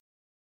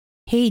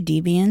Hey,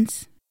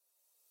 Deviants.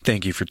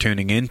 Thank you for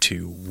tuning in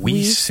to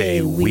We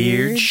Say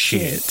Weird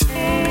Shit.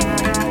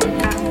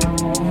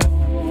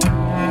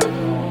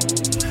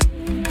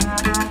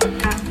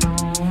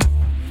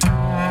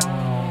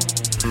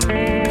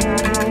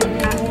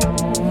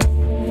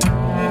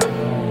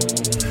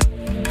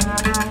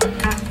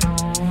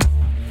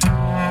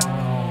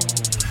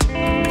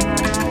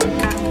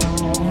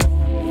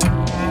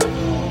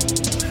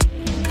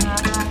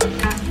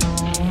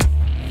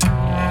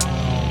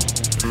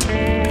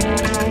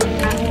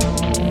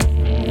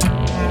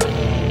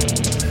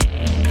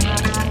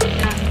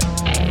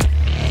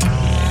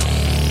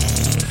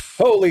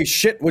 Holy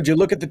shit, would you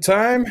look at the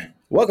time?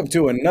 Welcome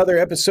to another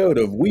episode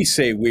of We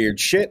Say Weird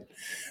Shit.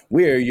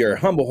 We're your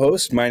humble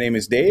host. My name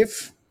is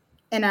Dave.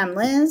 And I'm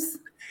Liz.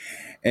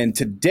 And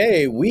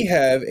today we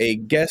have a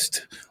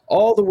guest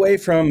all the way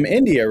from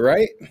India,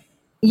 right?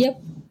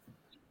 Yep.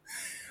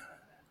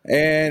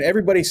 And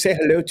everybody say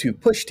hello to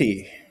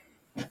Pushtiie.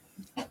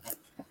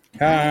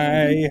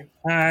 Hi.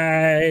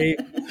 Hi.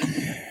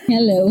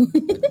 Hello.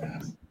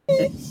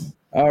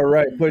 All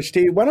right,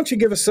 Pushtiie, why don't you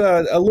give us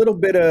a little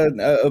bit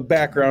of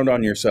background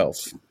on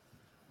yourself?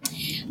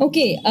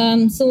 Okay.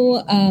 I'm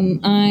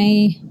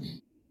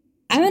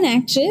an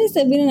actress.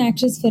 I've been an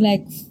actress for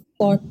like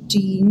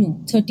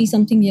 30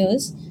 something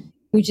years,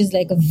 which is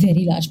like a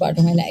very large part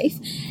of my life.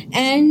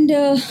 And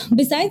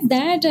besides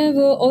that, I've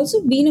also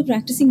been a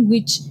practicing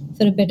witch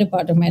for a better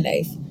part of my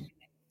life.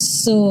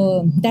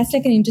 So that's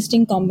like an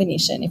interesting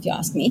combination, if you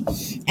ask me.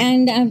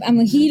 And I'm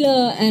a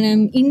healer, and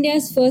I'm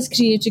India's first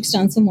creatrix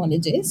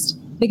transformologist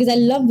because I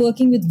love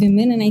working with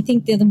women, and I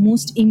think they're the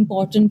most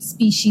important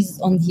species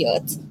on the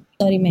earth.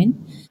 Sorry, men.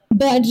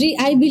 But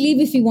I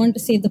believe if we want to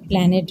save the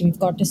planet, we've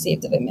got to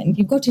save the women.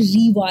 We've got to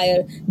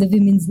rewire the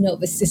women's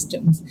nervous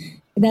systems.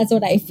 That's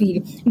what I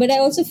feel. But I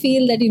also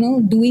feel that,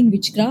 doing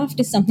witchcraft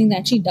is something that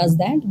actually does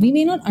that. We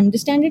may not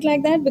understand it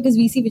like that because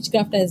we see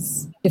witchcraft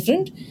as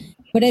different.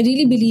 But I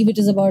really believe it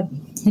is about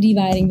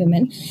rewiring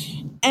women.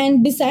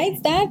 And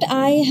besides that,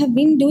 I have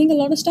been doing a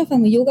lot of stuff.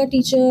 I'm a yoga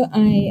teacher.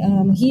 I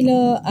am a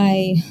healer.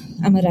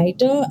 I'm a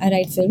writer. I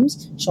write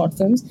films, short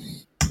films.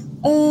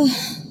 I've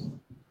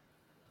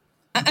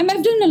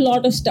done a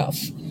lot of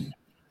stuff.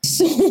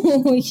 So,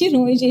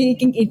 it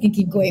can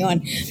keep going on.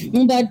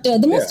 But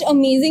the most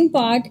amazing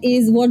part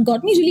is what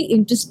got me really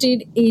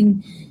interested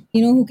in,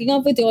 hooking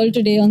up with you all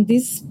today on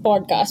this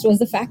podcast was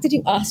the fact that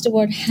you asked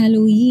about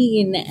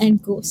Halloween and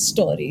ghost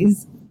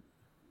stories.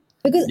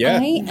 Because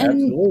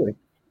absolutely.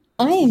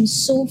 I am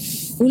so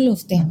full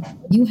of them.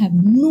 You have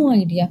no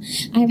idea.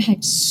 I've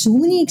had so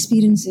many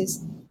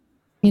experiences,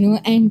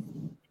 and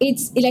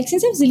it's like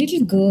since I was a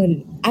little girl,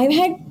 I've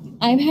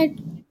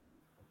had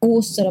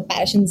ghosts or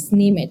apparitions,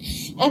 name it.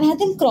 I've had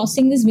them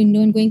crossing this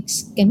window and going,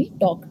 "Can we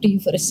talk to you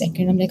for a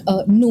second?" I'm like,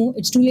 no,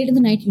 it's too late in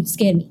the night. You'd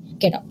scare me.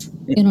 Get out.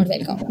 You're not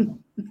welcome.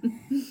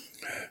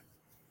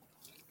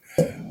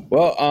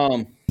 Well,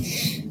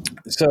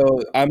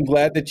 so I'm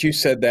glad that you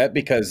said that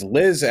because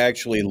Liz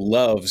actually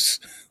loves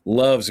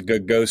a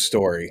good ghost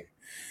story.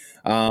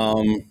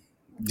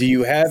 Do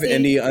you have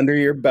any under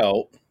your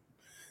belt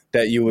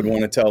that you would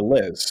want to tell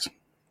Liz?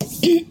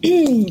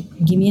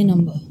 Give me a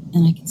number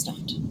and I can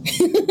start.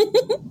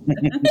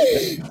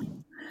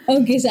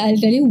 Okay, so I'll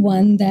tell you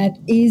one that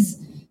is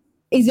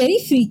very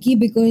freaky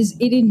because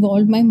it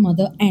involved my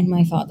mother and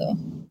my father.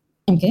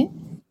 Okay,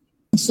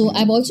 so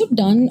I've also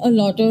done a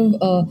lot of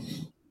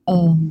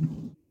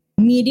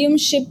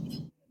mediumship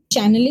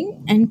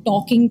channeling and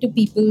talking to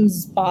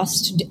people's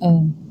past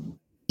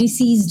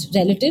deceased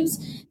relatives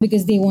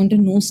because they want to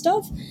know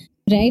stuff,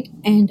 right?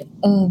 And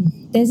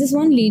there's this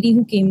one lady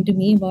who came to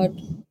me about,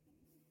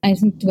 I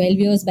think 12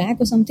 years back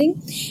or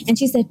something. And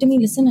she said to me,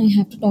 "Listen, I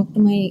have to talk to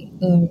my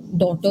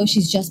daughter.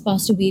 She's just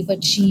passed away,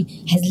 but she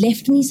has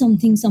left me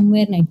something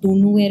somewhere and I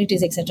don't know where it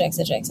is, etc.,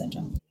 etc.,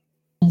 etc."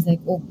 I was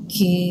like,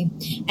 okay.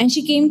 And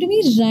she came to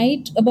me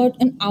right about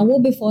an hour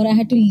before I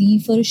had to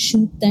leave for a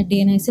shoot that day.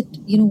 And I said,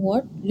 you know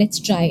what? Let's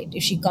try it.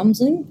 If she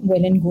comes in,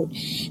 well and good.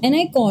 And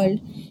I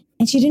called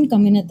and she didn't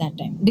come in at that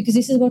time because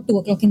this is about 2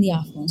 o'clock in the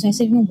afternoon. So I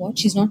said, you know what?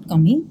 She's not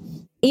coming.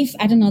 If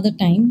at another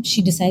time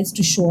she decides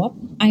to show up,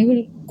 I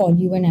will call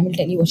you and I will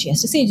tell you what she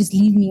has to say. Just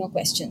leave me your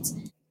questions.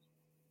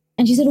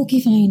 And she said, okay,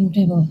 fine,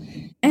 whatever.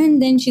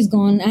 And then she's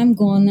gone. I'm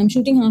gone. I'm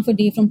shooting half a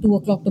day from 2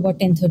 o'clock to about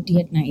 10:30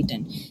 at night.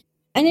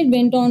 And it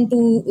went on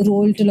to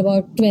roll till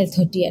about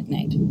 12:30 at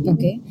night.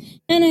 Okay.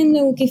 And I'm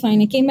like, okay,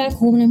 fine. I came back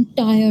home and I'm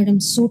tired. I'm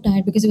so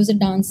tired because it was a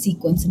dance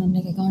sequence. And I'm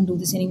like, I can't do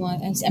this anymore.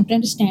 I'm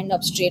trying to stand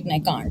up straight and I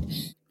can't.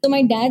 So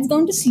my dad's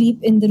gone to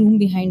sleep in the room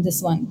behind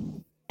this one.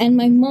 And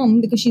my mom,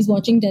 because she's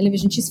watching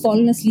television, she's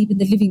fallen asleep in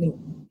the living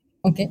room.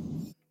 Okay.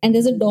 And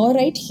there's a door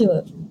right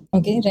here.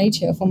 Okay. Right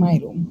here for my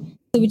room.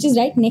 So which is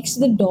right next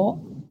to the door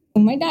for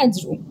my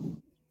dad's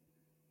room.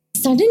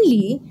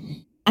 Suddenly,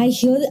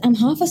 I'm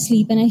half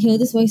asleep and I hear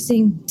this voice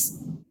saying, "Psst,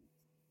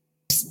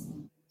 psst."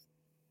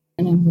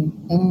 And I'm going,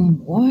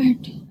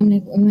 what? I'm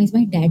like, is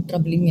my dad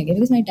troubling me again?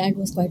 Because my dad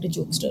was quite a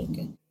jokester,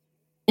 okay?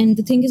 And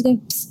the thing is going,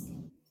 "Psst,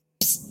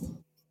 psst."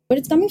 But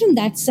it's coming from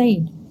that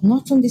side,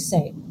 not from this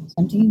side. So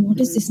I'm thinking, what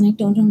is this? And I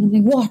turned around, I'm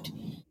like, what?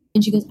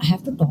 And she goes, I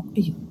have to talk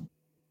to you.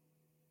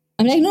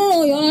 I'm like,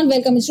 no, you're not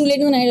welcome. It's too late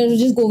in the night.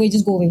 Just go away,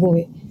 go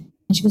away.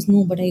 And she goes,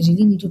 no, but I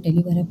really need to tell you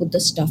where I put the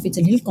stuff. It's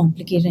a little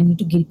complicated. I need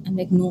to get. I'm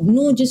like,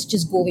 no,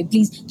 just go away.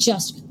 Please,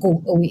 just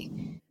go away.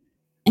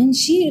 And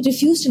she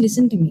refused to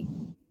listen to me.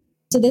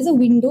 So there's a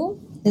window,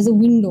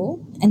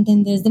 and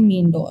then there's the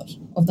main door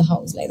of the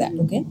house, like that,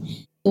 okay?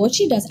 So what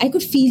she does, I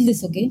could feel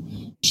this, okay?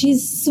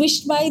 She's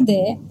swished by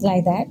there,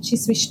 like that. She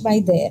swished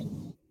by there.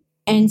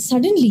 And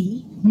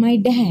suddenly, my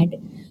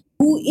dad,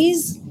 who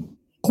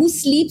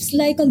sleeps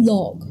like a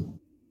log,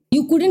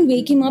 you couldn't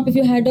wake him up if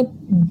you had a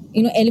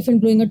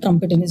elephant blowing a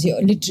trumpet in his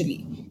ear,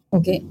 literally.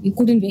 Okay, you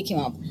couldn't wake him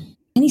up.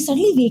 And he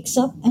suddenly wakes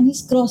up and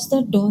he's crossed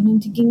that door. And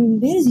I'm thinking,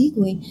 where is he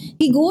going?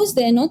 He goes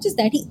there, not just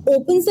that, he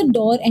opens the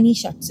door and he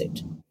shuts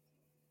it.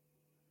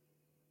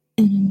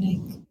 And I'm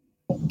like,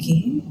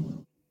 okay.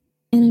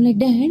 And I'm like,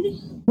 Dad,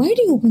 why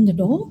do you open the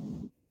door?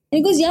 And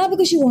he goes, yeah,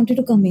 because she wanted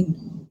to come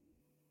in.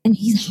 And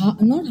he's not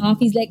half,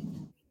 he's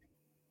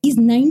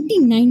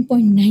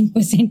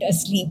 99.9%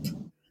 asleep.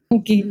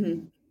 Okay.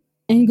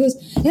 And he goes,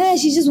 yeah,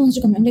 she just wants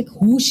to come. I'm like,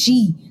 who's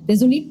she?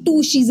 There's only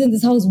two she's in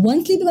this house.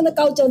 One sleeping on the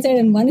couch outside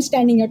and one is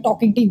standing here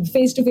talking to you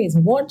face to face.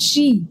 What's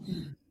she?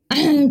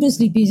 I'm too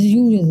sleepy.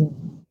 You.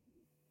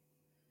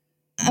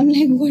 I'm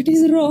like, what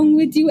is wrong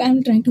with you?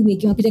 I'm trying to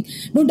wake him up. He's like,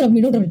 don't trouble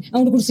me. I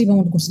want to go to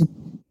sleep.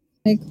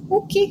 Like,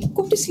 okay,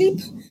 go to sleep.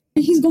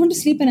 And he's gone to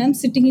sleep and I'm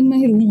sitting in my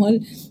room hall,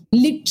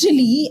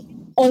 literally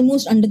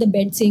almost under the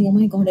bed saying, oh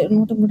my God, I don't know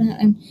what I'm going to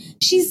have. And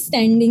she's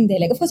standing there.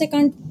 Like, of course, I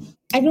can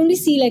only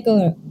see like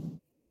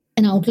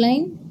an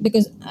outline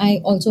because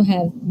I also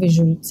have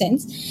visual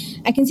sense.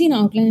 I can see an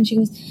outline and she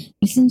goes,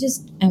 listen,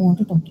 I want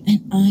to talk to you.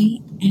 And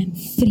I am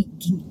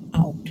freaking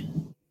out.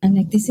 I'm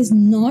like, this is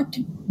not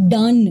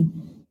done.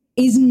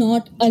 Is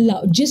not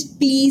allowed. Just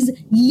please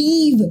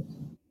leave.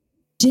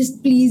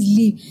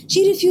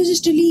 She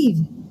refuses to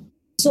leave.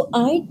 So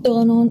I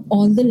turn on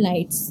all the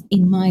lights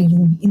in my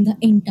room, in the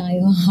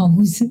entire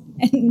house.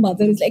 And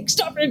mother is like,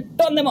 stop it,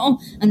 turn them on.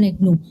 I'm like,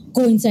 no,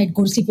 go inside,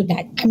 go to sleep with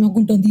dad. I'm not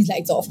going to turn these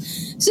lights off.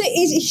 So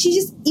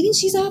she's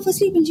half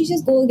asleep and she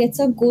just gets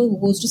up,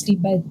 goes to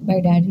sleep by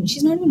dad. And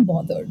she's not even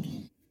bothered.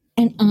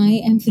 And I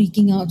am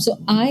freaking out. So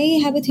I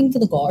have a thing for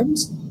the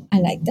gods. I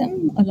like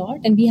them a lot.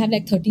 And we have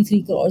like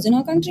 33 crores in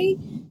our country.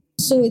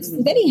 So it's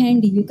very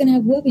handy. You can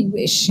have whoever you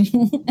wish, and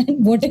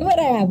whoever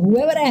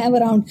I have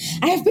around,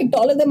 I have picked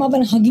all of them up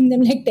and hugging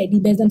them like teddy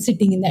bears. I'm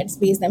sitting in that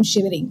space and I'm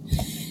shivering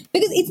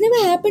because it's never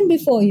happened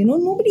before.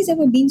 Nobody's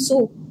ever been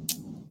so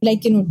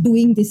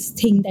doing this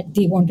thing that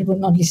they wanted or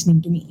not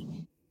listening to me.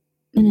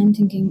 And I'm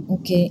thinking,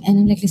 okay. And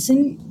I'm like,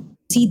 listen,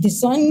 see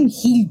this one,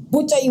 he'll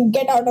butcher you,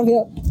 get out of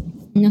here.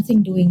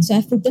 Nothing doing. So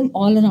I've put them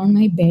all around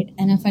my bed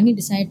and I finally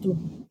decided to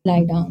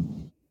lie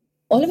down.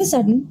 All of a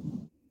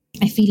sudden,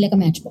 I feel like a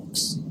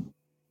matchbox.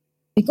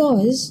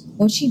 Because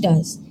what she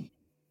does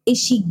is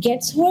she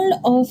gets hold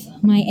of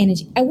my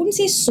energy. I wouldn't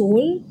say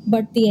soul,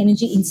 but the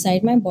energy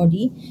inside my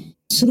body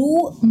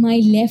through my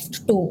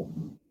left toe.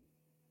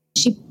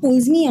 She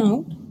pulls me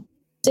out.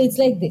 So it's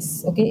like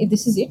this, okay? If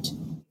this is it,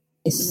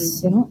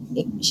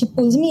 she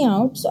pulls me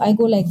out. So I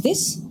go like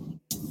this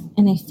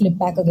and I flip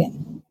back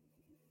again.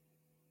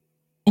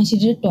 And she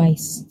did it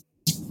twice.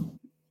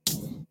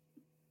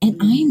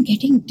 And I am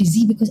getting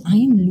dizzy because I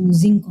am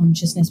losing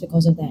consciousness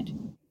because of that.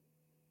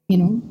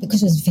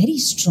 Because it was very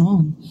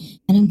strong.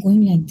 And I'm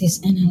going like this.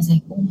 And I was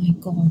like, oh my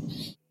God.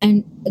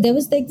 And there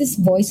was like this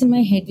voice in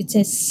my head which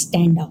says,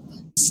 stand up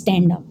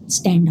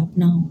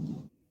now.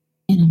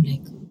 And I'm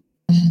like,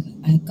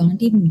 I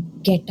can't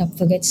even get up,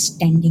 forget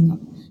standing up.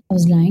 I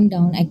was lying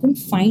down. I couldn't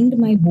find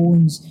my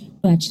bones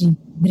to actually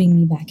bring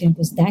me back. And it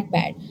was that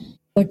bad.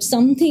 But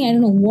something, I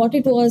don't know what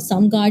it was,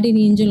 some guardian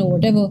angel or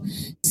whatever,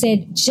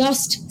 said,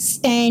 just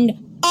stand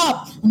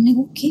up. I'm like,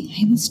 okay,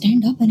 I will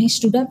stand up. And I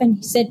stood up and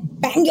he said,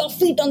 bang your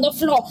feet on the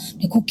floor. I'm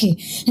like, okay.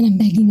 And I'm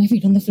banging my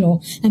feet on the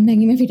floor. And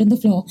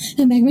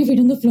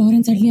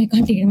suddenly I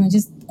can't take it. I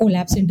just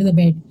collapsed into the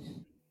bed.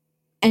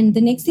 And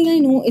the next thing I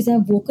know is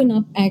I've woken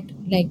up at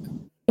like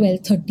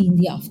 12:30 in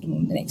the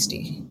afternoon the next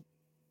day.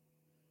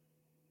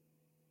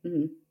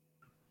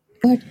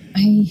 But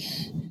I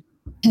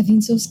have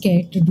been so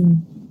scared to do,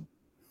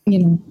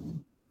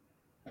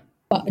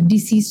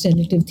 deceased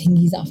relative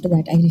thingies after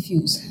that. I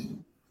refuse.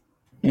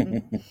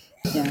 Yeah.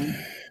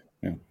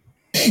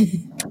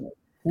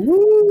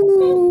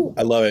 Woo!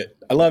 I love it.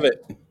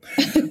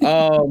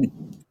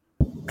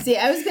 See,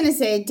 I was going to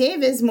say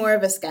Dave is more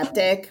of a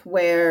skeptic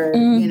where,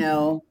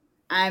 I'm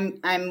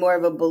more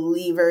of a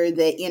believer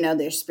that,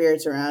 there's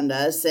spirits around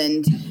us.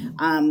 And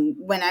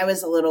when I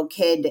was a little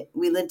kid,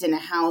 we lived in a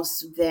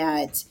house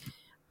that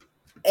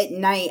at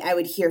night I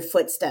would hear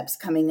footsteps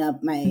coming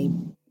up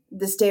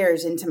the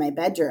stairs into my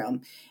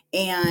bedroom.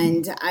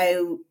 And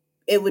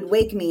it would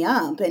wake me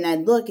up and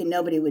I'd look and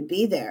nobody would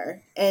be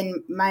there.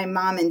 And my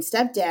mom and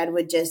stepdad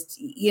would just,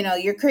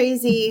 you're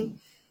crazy.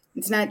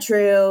 It's not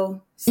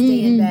true.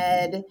 Stay in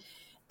bed.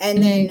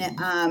 And then,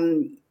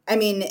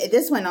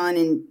 this went on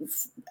and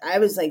I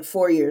was like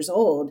 4 years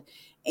old.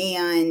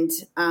 And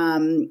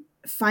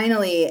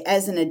finally,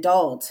 as an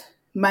adult,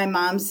 my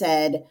mom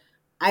said,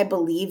 I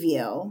believe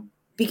you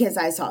because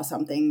I saw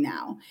something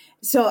now.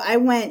 So I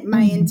went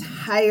my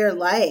entire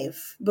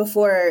life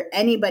before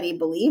anybody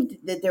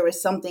believed that there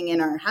was something in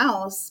our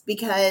house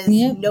because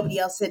Yep. nobody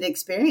else had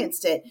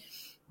experienced it.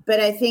 But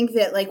I think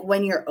that, like,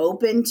 when you're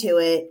open to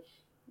it,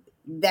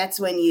 that's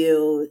when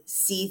you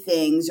see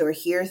things or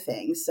hear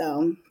things.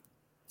 So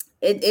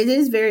it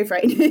is very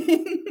frightening.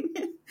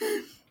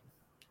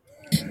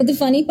 But the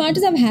funny part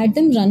is I've had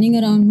them running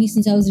around me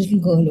since I was a little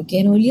girl,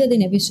 okay? And earlier they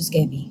never used to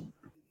scare me.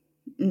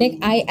 Like,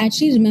 I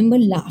actually remember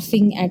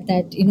laughing at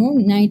that,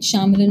 Night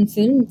Shyamalan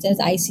film. It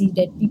says, I See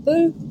Dead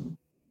People.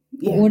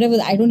 Yeah. Whatever,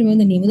 I don't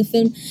remember the name of the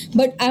film.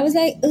 But I was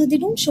like, they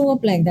don't show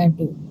up like that,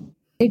 too.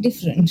 They're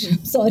different.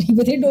 I'm sorry,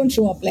 but they don't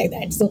show up like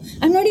that. So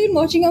I'm not even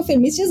watching a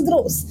film. It's just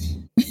gross.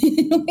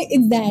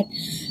 It's that.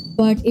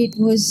 But it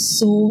was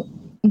so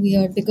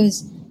weird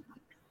because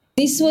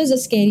this was a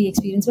scary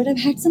experience. But I've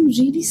had some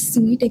really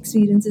sweet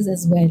experiences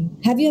as well.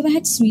 Have you ever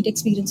had sweet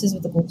experiences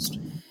with a ghost?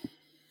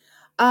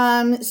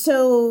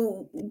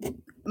 So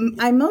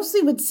I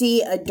mostly would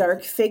see a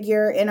dark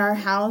figure in our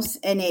house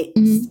and it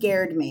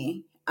scared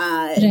me.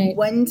 Right.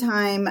 One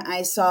time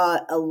I saw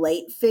a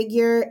light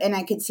figure and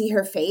I could see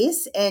her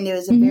face and it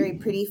was a very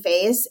pretty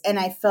face and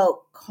I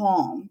felt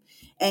calm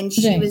and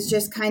she Right. was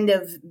just kind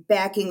of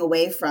backing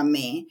away from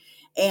me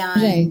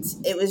and Right.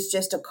 it was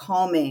just a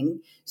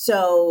calming.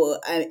 So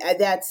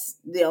that's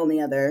the only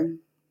other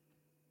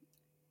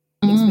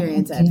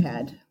experience I've Okay.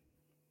 had.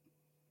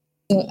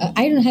 So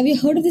I don't know. Have you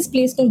heard of this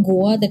place called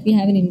Goa that we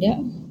have in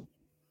India?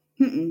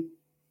 Mm-mm.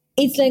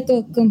 It's like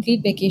a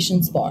complete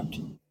vacation spot.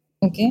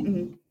 Okay.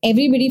 Mm-hmm.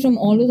 Everybody from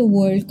all over the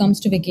world comes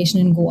to vacation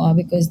in Goa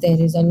because there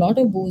is a lot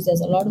of booze,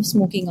 there's a lot of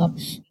smoking up,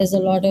 there's a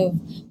lot of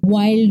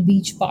wild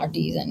beach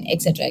parties and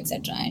etc.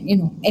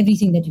 and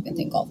everything that you can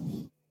think of.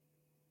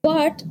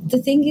 But the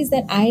thing is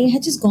that I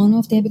had just gone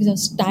off there because I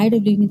was tired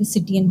of living in the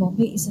city, and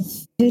Bombay is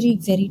a very,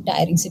 very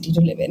tiring city to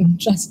live in.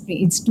 Trust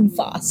me, it's too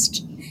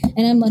fast.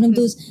 And I'm one of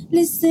those,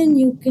 listen,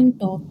 you can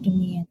talk to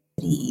me at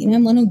 3. And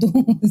I'm one of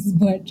those,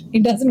 but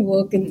it doesn't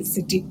work in the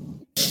city.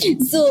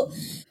 So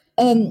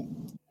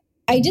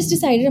I just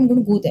decided I'm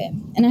going to go there.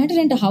 And I had to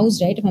rent a house,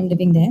 right, if I'm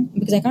living there,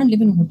 because I can't live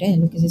in a hotel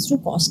because it's too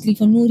costly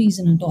for no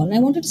reason at all. And I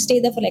wanted to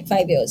stay there for like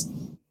 5 years.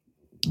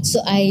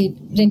 So I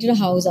rented a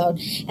house out,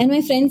 and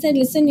my friend said,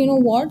 listen, you know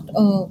what,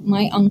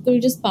 my uncle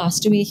just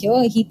passed away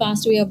here. He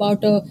passed away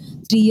about 3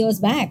 years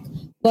back,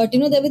 but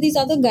there were these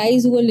other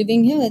guys who were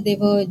living here. They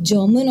were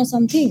German or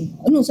something.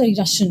 Oh, no, sorry,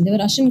 Russian. They were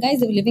Russian guys.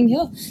 They were living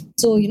here.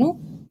 So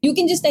you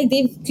can just, like,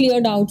 they've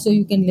cleared out, so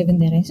you can live in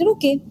there. I said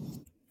okay.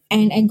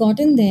 And I got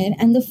in there,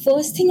 and the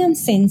first thing I'm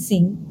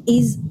sensing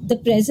is the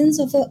presence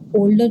of an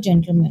older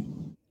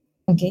gentleman.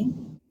 Okay,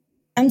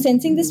 I'm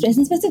sensing this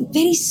presence, but it's a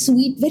very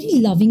sweet,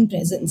 very loving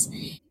presence.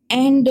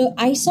 And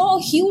I saw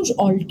a huge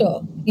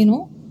altar,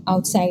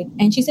 outside.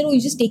 And she said, oh,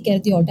 you just take care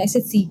of the altar. I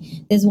said,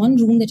 see, there's one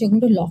room that you're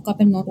going to lock up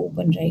and not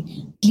open, right?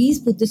 Please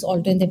put this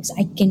altar in there because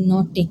I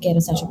cannot take care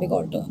of such a big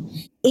altar.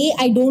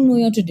 I don't know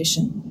your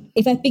tradition.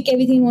 If I pick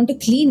everything and want to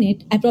clean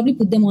it, I probably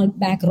put them all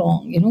back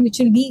wrong, which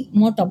will be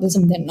more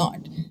troublesome than not.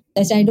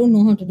 I said, I don't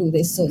know how to do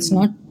this, so it's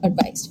not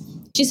advised.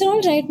 She said,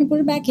 all right, we put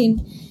it back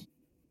in.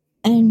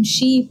 And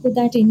she put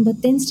that in,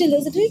 but then still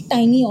there's a very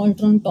tiny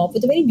altar on top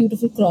with a very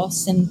beautiful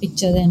cross and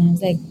picture there. And I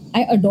was like,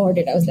 I adored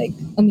it. I was like,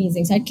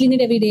 amazing. So I'd clean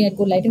it every day. I'd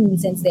go light an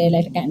incense there,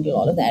 light a candle,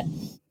 all of that.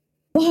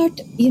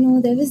 But,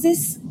 there was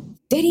this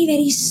very,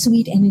 very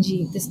sweet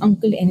energy, this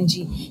uncle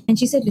energy. And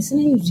she said, listen,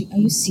 are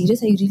you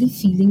serious? Are you really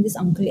feeling this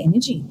uncle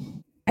energy?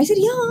 I said,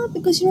 yeah,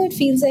 because, it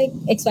feels like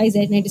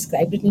XYZ. And I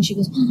described it, and she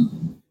goes,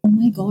 oh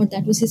my God,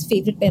 that was his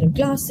favorite pair of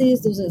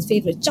glasses. Those are his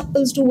favorite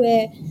chappals to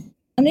wear.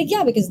 I'm like,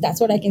 yeah, because that's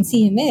what I can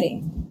see him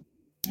wearing.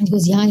 And he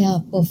goes, yeah,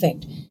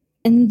 perfect.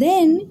 And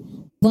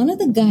then one of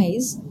the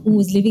guys who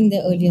was living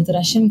there earlier, the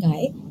Russian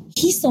guy,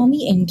 he saw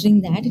me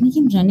entering that and he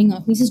came running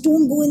up. He says,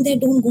 don't go in there,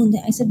 don't go in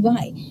there. I said,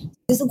 why?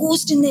 There's a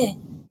ghost in there.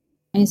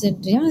 I said,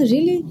 yeah,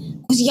 really?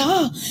 He goes,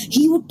 yeah,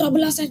 he would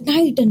trouble us at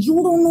night and you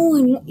don't know.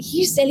 And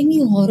he's telling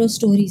me horror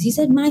stories. He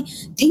said, my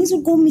things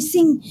would go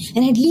missing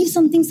and I'd leave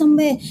something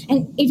somewhere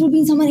and it would be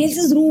in someone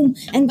else's room.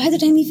 And by the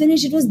time he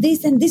finished, it was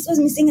this and this was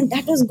missing and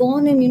that was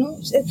gone. And,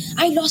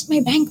 I lost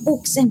my bank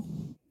books. And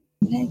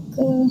I'm like,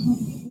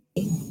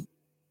 okay,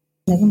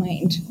 never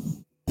mind.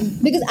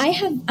 Because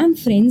I'm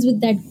friends with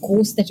that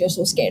ghost that you're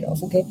so scared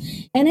of, okay?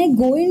 And I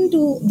go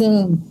into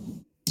the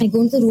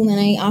room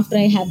and after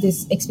I have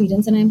this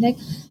experience and I'm like,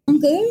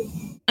 uncle,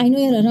 I know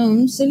you're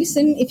around, so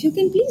listen, if you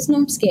can please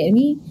not scare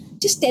me,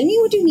 just tell me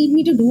what you need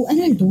me to do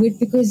and I'll do it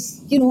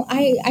because,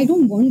 I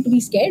don't want to be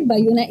scared by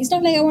you. And it's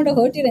not like I want to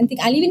hurt you or anything.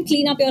 I'll even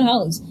clean up your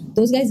house.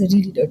 Those guys are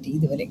really dirty.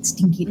 They were like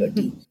stinky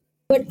dirty.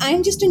 But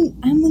I'm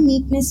a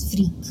neatness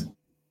freak.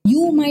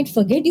 You might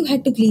forget you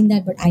had to clean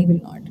that, but I will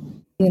not.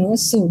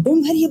 So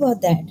don't worry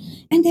about that.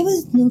 And there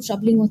was no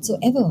troubling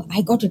whatsoever.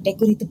 I got to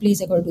decorate the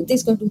place, I got to do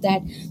this, got to do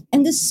that.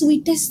 And the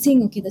sweetest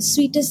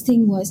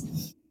thing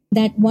was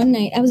that one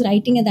night I was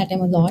writing at that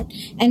time a lot,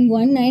 and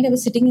one night I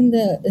was sitting in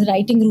the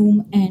writing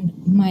room and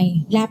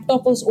my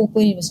laptop was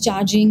open, it was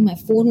charging, my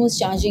phone was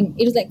charging.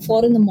 It was like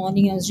 4 in the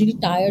morning. I was really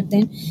tired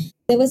then.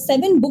 There were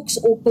 7 books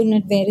open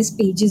at various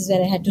pages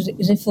where I had to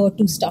refer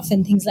to stuff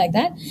and things like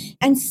that.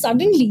 And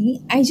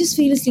suddenly I just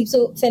fell asleep.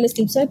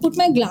 So I put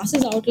my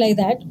glasses out like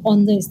that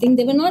on this thing.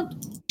 They were not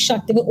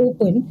shut, they were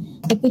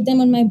open. I put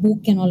them on my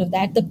book and all of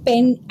that. The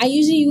pen, I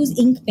usually use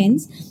ink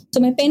pens. So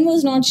my pen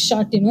was not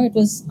shut, it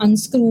was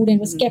unscrewed and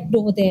was kept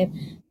over there.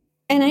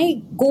 And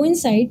I go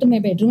inside to my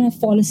bedroom and I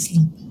fall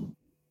asleep.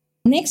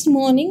 Next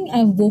morning,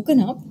 I've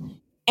woken up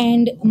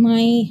and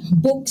my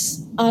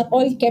books are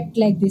all kept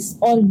like this,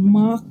 all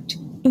marked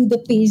to the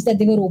page that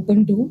they were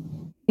open to.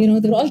 They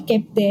were all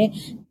kept there.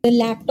 The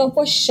laptop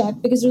was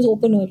shut because it was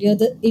open earlier.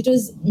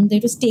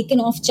 It was taken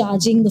off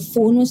charging. The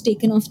phone was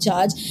taken off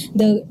charge.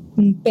 The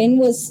pen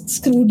was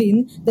screwed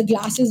in. The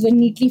glasses were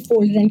neatly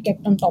folded and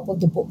kept on top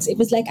of the books. It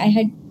was like I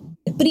had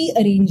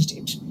pre-arranged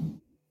it.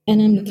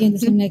 And I'm looking at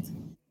this. I'm like,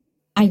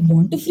 I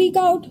want to freak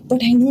out,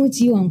 but I know it's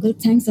you, uncle.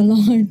 Thanks a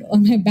lot. Or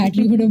my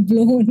battery would have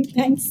blown.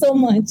 Thanks so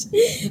much.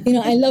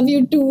 I love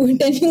you too.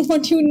 Tell me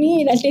what you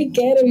need. I'll take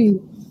care of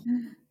you.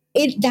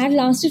 That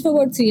lasted for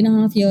about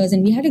 3.5 years,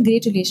 and we had a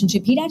great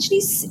relationship. He'd actually,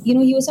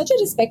 he was such a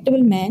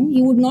respectable man.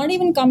 He would not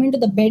even come into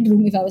the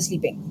bedroom if I was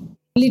sleeping.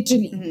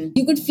 Literally. Mm-hmm.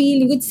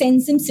 You could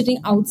sense him sitting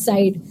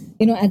outside,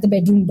 at the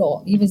bedroom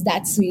door. He was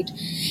that sweet.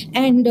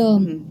 And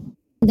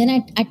then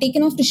I'd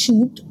taken off to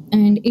shoot,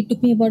 and it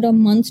took me about a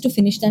month to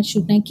finish that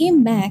shoot. And I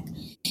came back,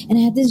 and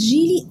I had this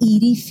really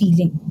eerie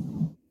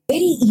feeling,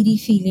 very eerie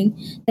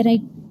feeling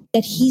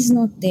that he's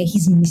not there,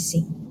 he's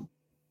missing.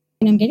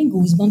 And I'm getting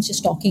goosebumps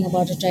just talking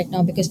about it right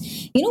now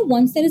because,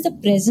 once there is a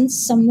presence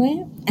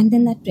somewhere and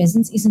then that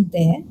presence isn't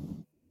there,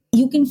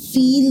 you can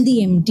feel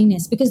the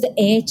emptiness because the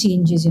air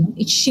changes,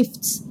 it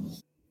shifts.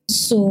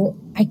 So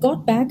I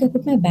got back, I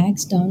put my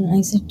bags down, and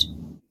I said,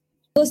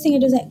 first thing I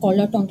did is I called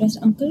out to Uncle. I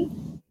said, Uncle,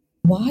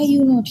 why are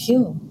you not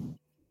here?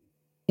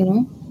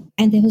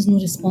 And there was no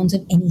response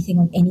of anything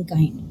of any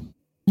kind.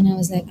 And I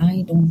was like,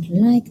 I don't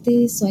like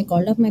this. So I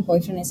called up my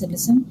boyfriend. I said,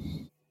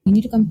 listen, you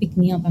need to come pick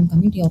me up. I'm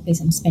coming to your place.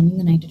 I'm spending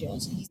the night at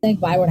yours. He's like,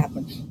 why? What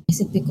happened? I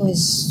said,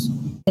 because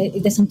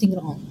there's something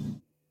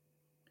wrong.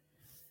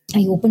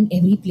 I opened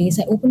every place.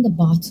 I opened the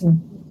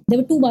bathroom. There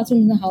were 2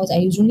 bathrooms in the house. I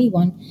used only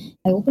one.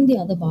 I opened the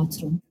other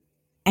bathroom.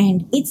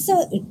 And it's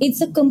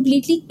a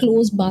completely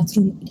closed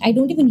bathroom. I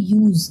don't even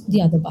use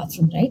the other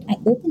bathroom, right? I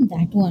opened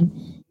that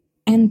one.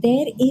 And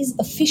there is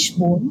a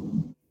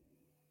fishbone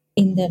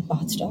in that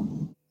bathtub.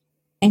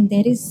 And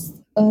there is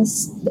a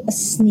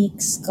snake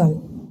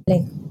skull.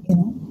 Like,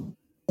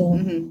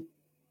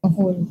 a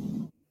whole,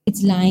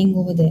 it's lying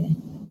over there.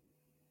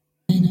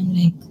 And I'm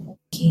like,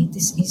 okay,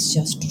 this is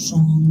just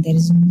wrong. There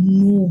is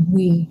no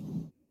way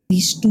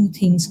these 2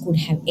 things could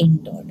have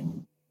entered.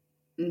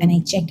 And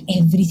I checked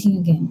everything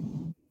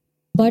again.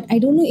 But I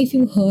don't know if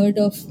you heard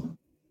of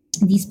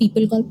these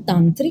people called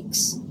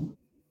tantrics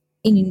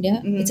in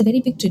India. It's a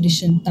very big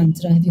tradition,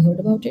 tantra. Have you heard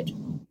about it?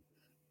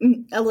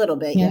 A little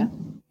bit, yeah.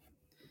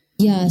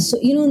 Yeah, so,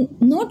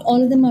 not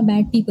all of them are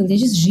bad people. They're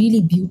just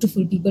really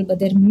beautiful people, but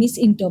they're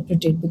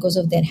misinterpreted because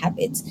of their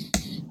habits,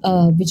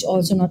 which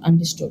also not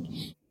understood.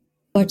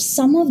 But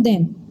some of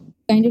them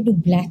kind of do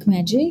black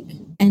magic,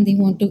 and they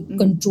want to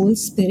control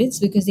spirits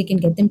because they can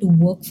get them to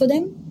work for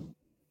them.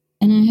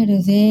 And I had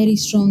a very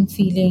strong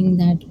feeling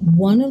that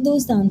one of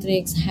those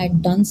tantrics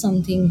had done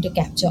something to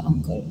capture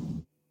Uncle,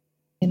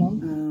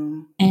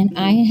 And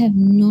I have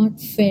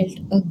not felt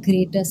a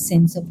greater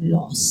sense of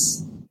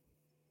loss.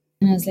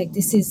 And I was like,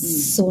 this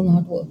is so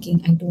not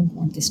working. I don't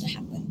want this to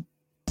happen.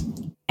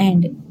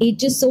 And it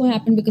just so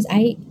happened because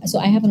I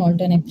have an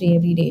altar and I pray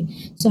every day.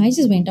 So I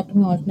just went up to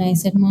my altar and I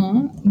said,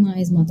 Ma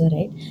is mother,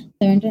 right?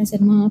 So I went and I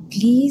said, Ma,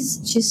 please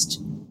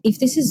just, if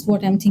this is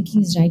what I'm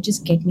thinking is right,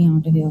 just get me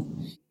out of here.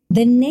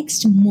 The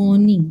next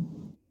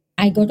morning,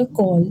 I got a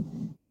call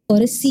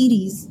for a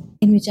series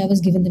in which I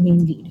was given the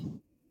main lead.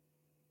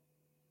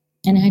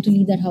 And I had to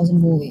leave that house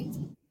and go away.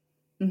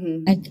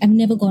 I've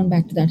never gone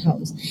back to that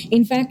house.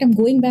 In fact, I'm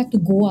going back to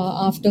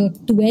Goa after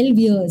 12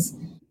 years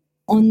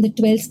on the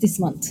 12th this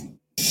month.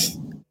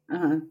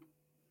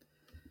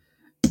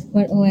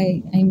 But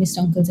I missed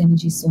Uncle's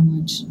energy so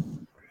much.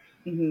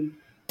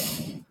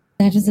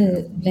 That was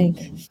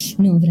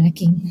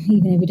nerve-wracking,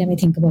 even every time I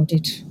think about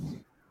it.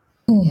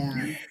 Oh.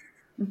 Yeah.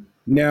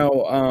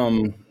 Now,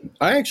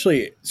 I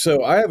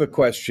have a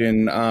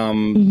question,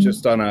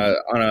 just on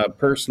a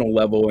personal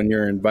level in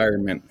your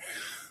environment.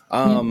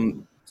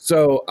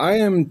 So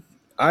I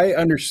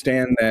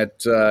understand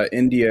that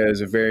India is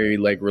a very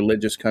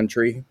religious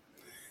country.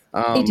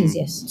 It is,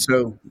 yes.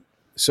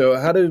 So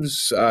how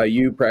does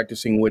you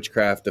practicing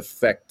witchcraft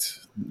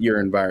affect your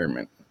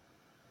environment?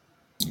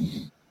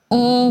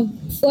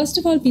 First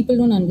of all, people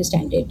don't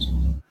understand it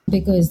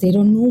because they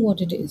don't know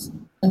what it is.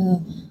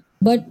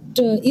 But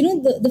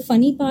the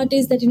funny part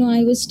is that,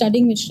 I was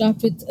studying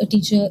witchcraft with a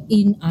teacher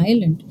in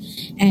Ireland,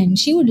 and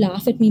she would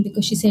laugh at me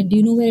because she said, do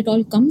you know where it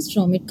all comes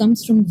from? It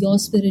comes from your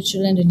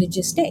spiritual and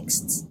religious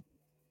texts.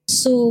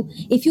 So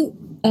if you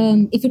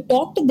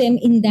talk to them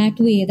in that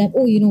way, that,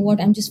 oh, you know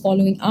what, I'm just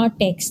following our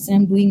texts and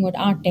I'm doing what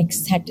our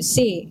texts had to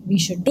say we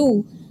should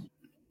do,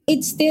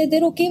 it's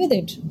they're okay with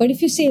it. But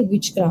if you say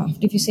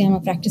witchcraft, if you say I'm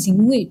a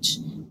practicing witch,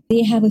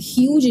 they have a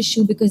huge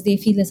issue because they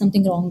feel there's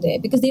something wrong there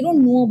because they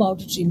don't know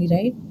about it really,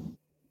 right?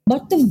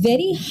 But the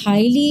very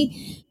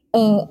highly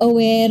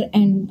aware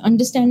and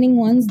understanding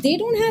ones, they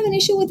don't have an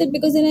issue with it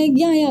because they're like,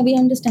 yeah, we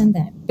understand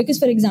that. Because,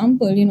 for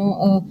example,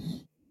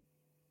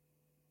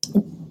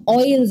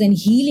 oils and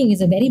healing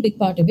is a very big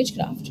part of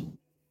witchcraft.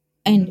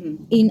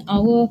 And in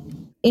our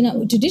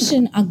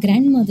tradition, our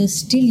grandmothers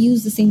still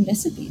use the same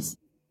recipes,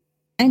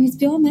 and it's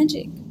pure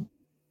magic.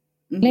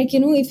 Like,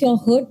 if you're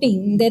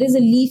hurting, there is a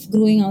leaf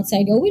growing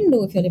outside your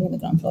window. If you're living on the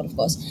ground floor, of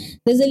course,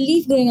 there's a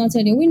leaf growing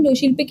outside your window.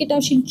 She'll pick it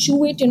up, she'll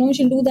chew it,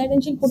 she'll do that,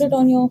 and she'll put it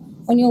on your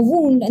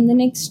wound. And the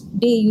next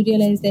day, you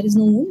realize there is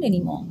no wound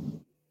anymore.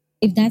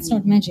 If that's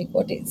not magic,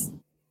 what is?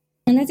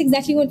 And that's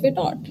exactly what we're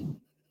taught,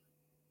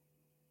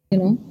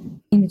 in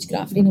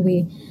witchcraft, in a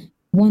way,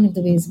 one of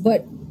the ways.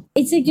 But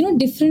it's like,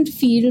 different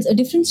fields or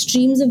different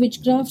streams of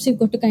witchcraft. So you've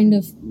got to kind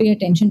of pay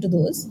attention to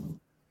those.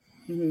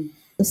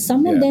 So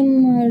some of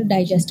them are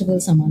digestible,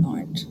 some are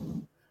not.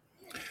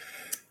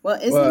 Well,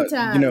 isn't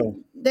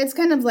that's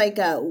kind of like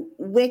a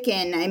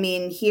Wiccan? I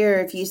mean, here,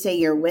 if you say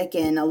you're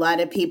Wiccan, a lot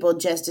of people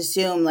just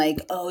assume like,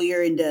 oh,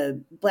 you're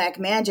into black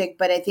magic,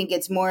 but I think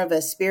it's more of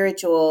a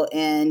spiritual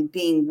and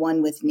being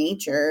one with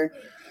nature.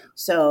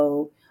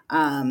 So,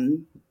 I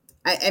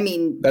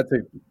mean,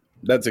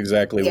 that's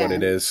exactly what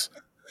it is.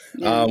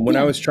 When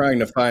I was trying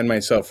to find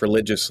myself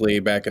religiously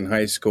back in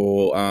high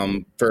school,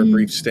 for a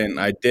brief stint,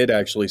 I did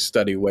actually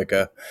study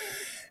Wicca,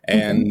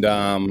 and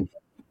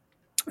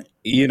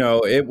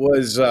it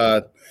was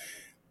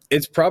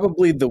it's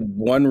probably the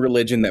one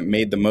religion that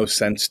made the most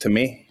sense to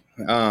me,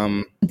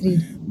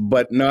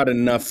 but not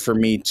enough for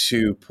me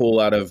to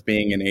pull out of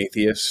being an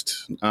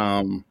atheist.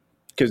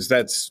 Because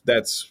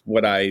that's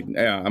what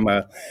I'm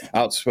a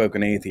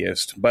outspoken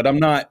atheist, but I'm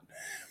not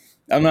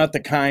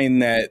the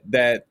kind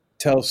that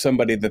tells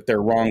somebody that they're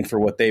wrong for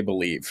what they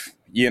believe,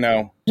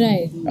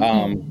 Right.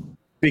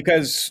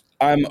 Because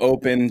I'm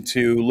open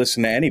to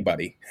listen to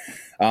anybody.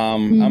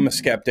 I'm a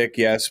skeptic,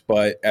 yes,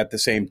 but at the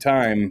same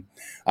time,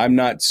 I'm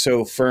not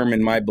so firm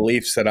in my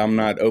beliefs that I'm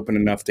not open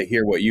enough to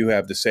hear what you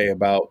have to say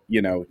about,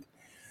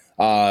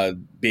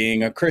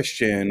 being a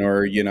Christian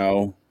or,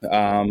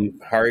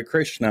 Hare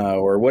Krishna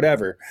or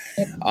whatever.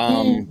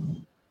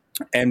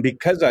 And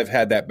because I've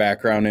had that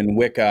background in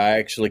Wicca, I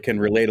actually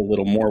can relate a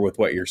little more with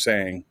what you're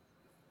saying.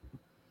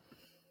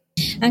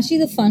 Actually,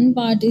 the fun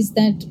part is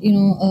that,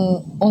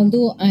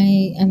 although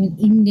I am an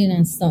Indian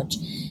as such,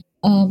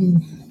 the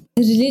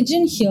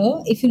religion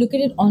here, if you look at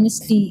it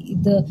honestly,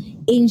 the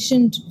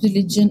ancient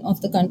religion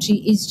of the country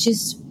is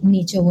just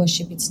nature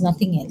worship. It's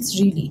nothing else,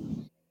 really.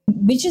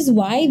 Which is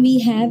why we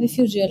have, if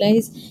you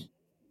realize,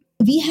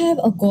 we have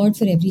a god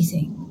for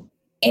everything,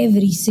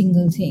 every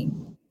single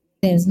thing.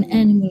 There's an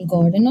animal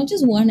god, and not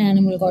just one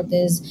animal god.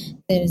 There's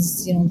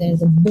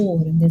a boar,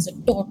 and there's a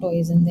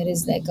tortoise, and there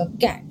is like a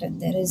cat, and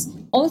there is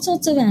all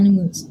sorts of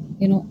animals.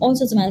 All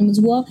sorts of animals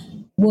who are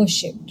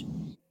worshipped.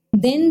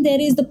 Then there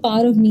is the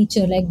power of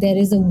nature, like there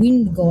is a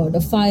wind god,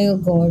 a fire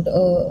god,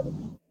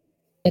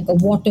 like a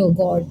water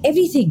god,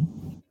 everything.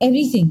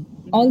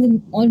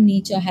 All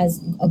nature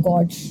has a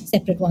god,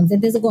 separate ones.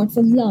 And there's a god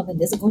for love, and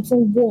there's a god for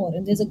war,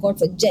 and there's a god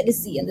for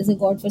jealousy, and there's a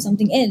god for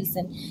something else.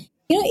 And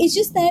it's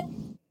just that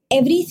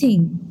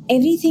everything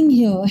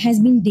here has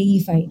been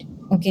deified.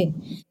 Okay.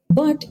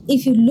 But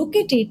if you look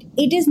at it,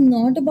 it is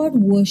not about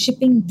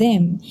worshipping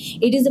them.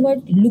 It is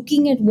about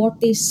looking at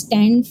what they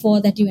stand for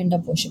that you end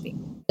up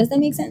worshipping. Does that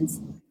make sense?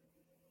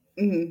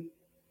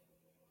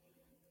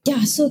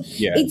 Yeah. So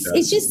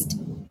it's just,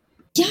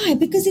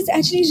 because it's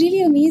actually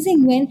really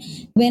amazing when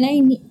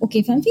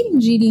if I'm feeling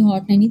really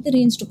hot and I need the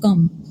rains to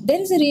come,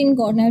 there is a rain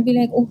god, and I'll be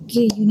like,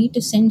 okay, you need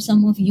to send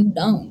some of you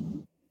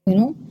down,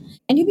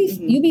 and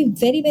you'll be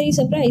very, very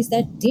surprised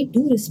that they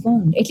do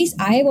respond. At least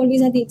I have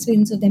always had the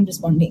experience of them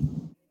responding.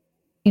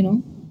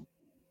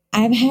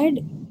 I've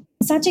had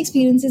such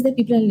experiences that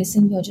people are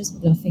listening, you're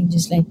just bluffing,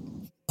 just like,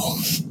 oh,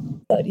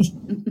 sorry.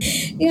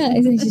 Yeah,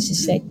 it's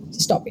just like,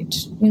 stop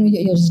it.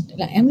 You're just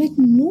like, I'm like,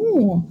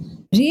 no,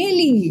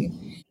 really.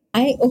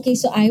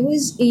 So I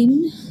was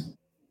in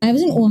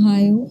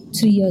Ohio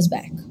 3 years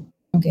back.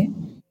 Okay.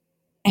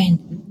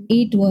 And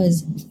it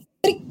was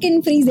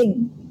freaking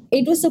freezing.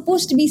 It was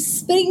supposed to be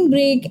spring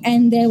break,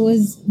 and there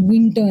was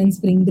winter and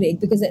spring break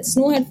because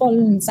snow had fallen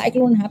and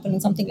cyclone happened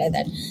and something like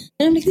that.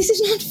 And I'm like, this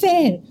is not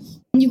fair.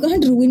 You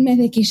can't ruin my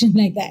vacation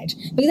like that,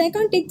 because I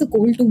can't take the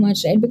cold too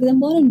much, right? Because I'm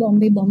born in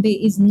Bombay. Bombay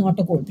is not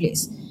a cold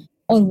place,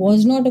 or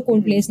was not a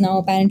cold place. Now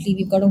apparently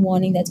we've got a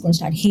warning that's going to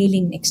start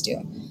hailing next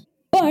year.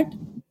 But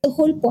the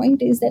whole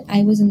point is that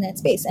I was in that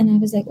space, and I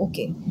was like,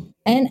 okay.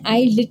 And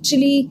I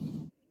literally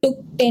took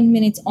 10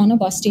 minutes on a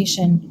bus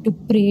station to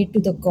pray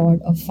to the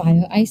god of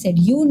fire. I said,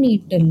 you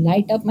need to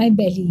light up my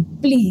belly,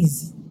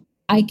 please.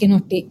 I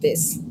cannot take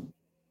this.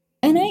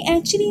 And I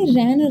actually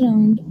ran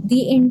around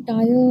the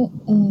entire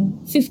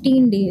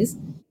 15 days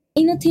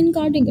in a thin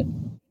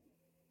cardigan,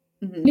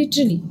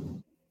 literally.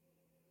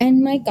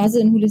 And my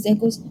cousin who lives there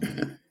goes,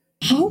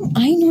 how am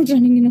I not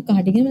running in a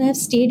cardigan when I've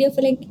stayed here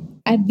for like,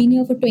 I've been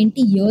here for 20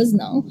 years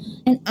now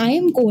and I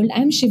am cold,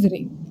 I'm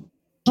shivering.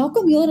 How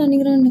come you're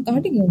running around in a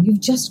cardigan? You've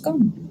just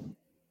come.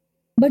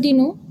 But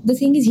the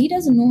thing is, he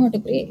doesn't know how to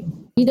pray.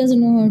 He doesn't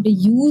know how to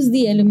use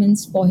the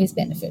elements for his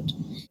benefit.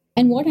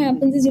 And what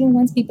happens is,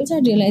 once people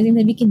start realizing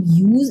that we can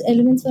use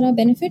elements for our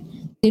benefit,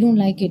 they don't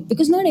like it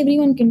because not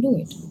everyone can do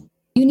it.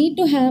 You need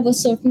to have a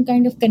certain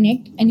kind of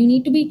connect and you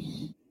need to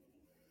be,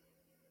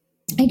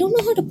 I don't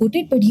know how to put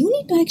it, but you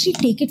need to actually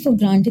take it for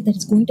granted that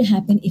it's going to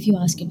happen if you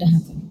ask it to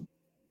happen.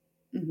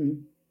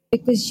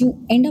 Because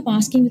you end up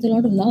asking with a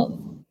lot of love.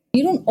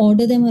 You don't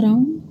order them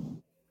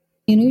around.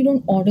 You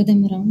don't order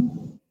them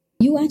around.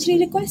 You actually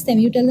request them.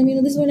 You tell them,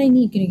 this is what I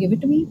need. Can you give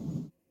it to me?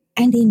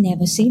 And they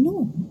never say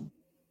no.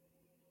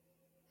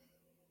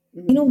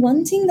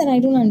 One thing that I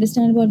don't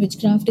understand about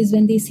witchcraft is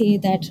when they say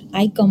that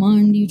I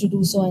command you to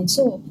do so and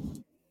so.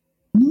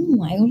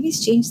 No, I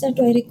always change that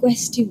to I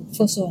request you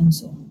for so and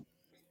so.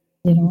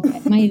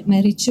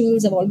 My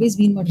rituals have always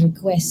been about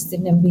requests. They've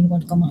never been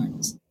about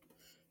commands.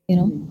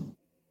 And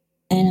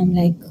I'm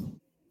like,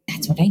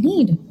 that's what I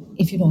need,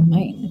 if you don't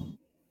mind.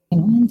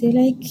 And they're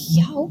like,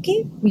 yeah,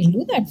 okay, we'll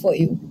do that for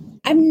you.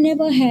 I've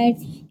never had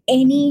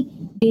any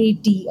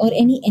deity or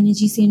any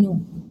energy say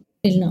no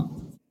till now.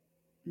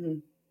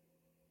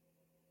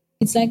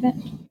 It's like that.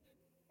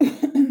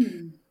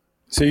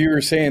 So you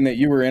were saying that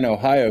you were in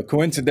Ohio.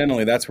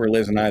 Coincidentally, that's where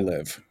Liz and I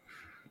live.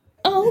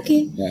 Oh,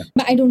 okay. Yeah.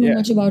 But I don't know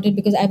much about it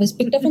because I was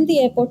picked up from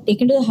the airport,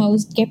 taken to the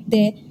house, kept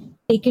there,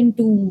 taken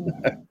to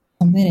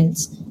somewhere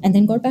else, and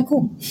then got back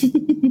home.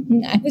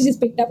 I was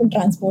just picked up and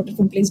transported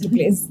from place to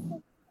place.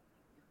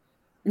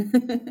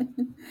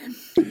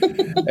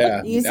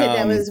 Yeah. You said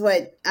that was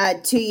what,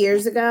 2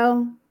 years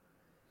ago?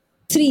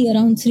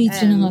 Around three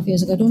and a half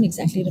years ago. I don't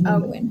exactly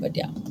remember when, but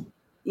yeah.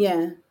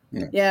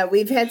 Yeah,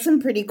 we've had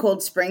some pretty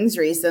cold springs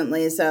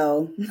recently,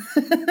 so.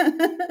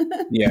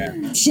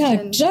 Yeah,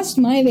 trust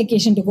my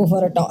vacation to go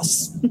for a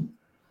toss.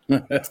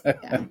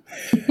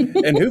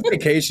 And who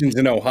vacations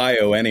in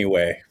Ohio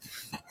anyway?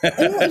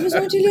 It was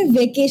not really a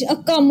vacation.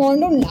 Oh, come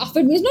on, don't laugh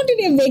at me. It's not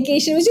really a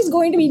vacation. I was just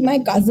going to meet my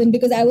cousin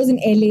because I was in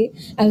LA.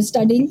 I was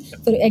studying.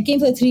 I came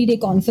for a 3-day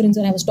conference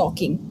and I was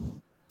talking.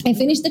 I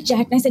finished the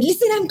chat and I said,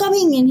 listen, I'm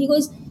coming. And he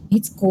goes,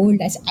 it's cold.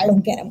 I said, I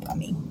don't care, I'm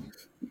coming.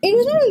 It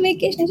was not a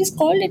vacation. I just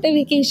called it a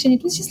vacation.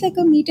 It was just like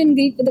a meet and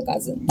greet with a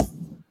cousin.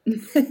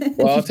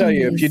 Well, I'll tell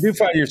you, if you do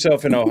find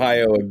yourself in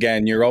Ohio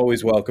again, you're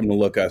always welcome to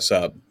look us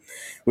up.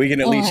 We can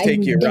at least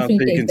take you around so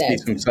you can see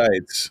some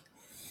sights.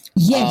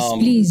 Yes,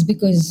 please,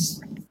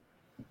 because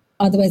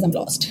otherwise I'm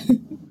lost.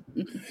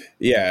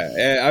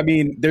 Yeah, I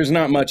mean, there's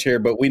not much here,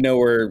 but we know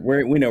where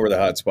the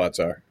hot spots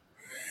are.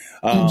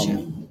 Not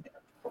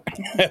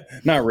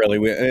really.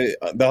 The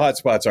hot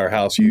spots are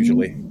house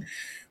usually,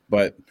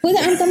 but well,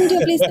 I'm coming to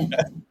your place then.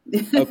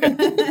 Okay,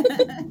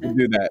 we'll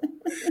do that.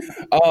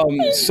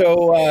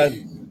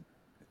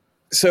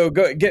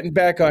 Getting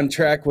back on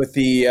track with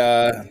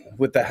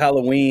the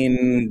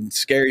Halloween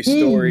scary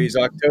stories,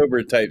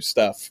 October type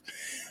stuff.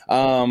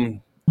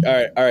 All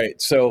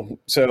right. So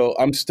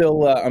I'm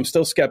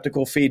still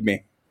skeptical. Feed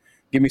me.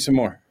 Give me some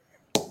more.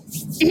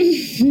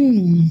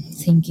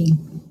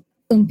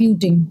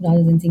 Computing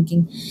rather than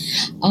thinking.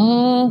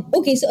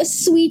 Okay, so a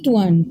sweet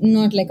one,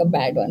 not like a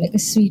bad one, like a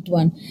sweet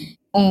one.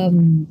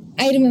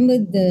 I remember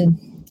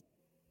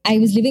I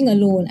was living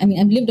alone. I mean,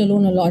 I've lived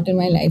alone a lot in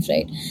my life,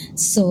 right?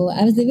 So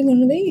I was living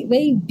in a very,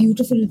 very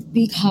beautiful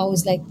big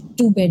house, like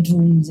 2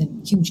 bedrooms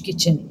and huge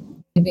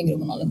kitchen, living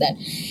room and all of that.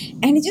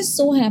 And it just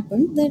so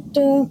happened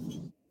that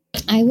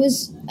I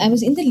was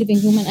in the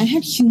living room and I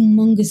had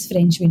humongous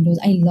French windows.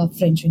 I love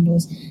French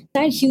windows. So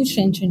I had huge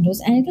French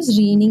windows and it was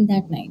raining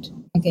that night.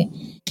 Okay.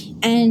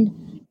 And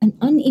an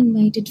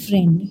uninvited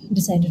friend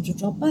decided to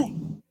drop by.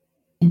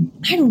 And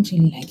I don't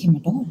really like him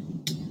at all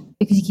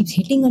because he keeps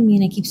hitting on me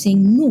and I keep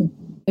saying no,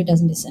 but he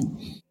doesn't listen.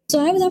 So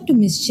I was up to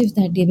mischief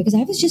that day because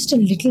I was just a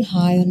little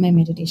high on my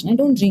meditation. I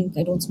don't drink,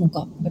 I don't smoke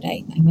up, but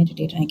I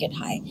meditate and I get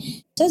high.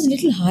 So I was a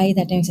little high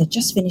that time. I said,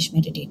 just finished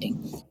meditating.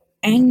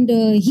 And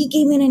he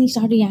came in and he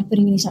started yapping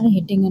and he started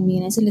hitting on me.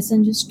 And I said,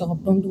 listen, just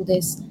stop, don't do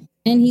this.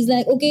 And he's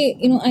like, okay,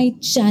 I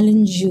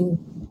challenge you.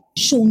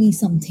 Show me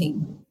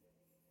something.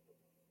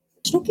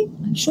 I said, okay,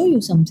 I'll show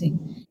you something.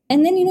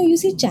 And then, you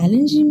say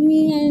challenge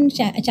me and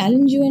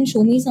challenge you and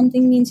show me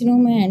something means,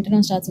 my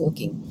antenna starts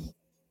working.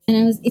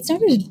 And it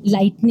started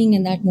lightning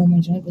in that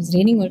moment. It was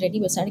raining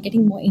already, but started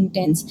getting more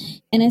intense.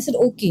 And I said,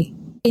 okay,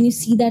 can you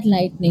see that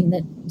lightning,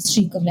 that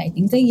streak of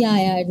lightning? He's like,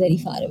 yeah, it's very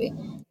far away.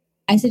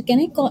 I said,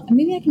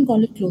 maybe I can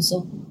call it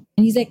closer.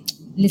 And he's like,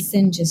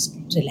 listen, just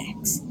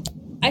relax.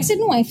 I said,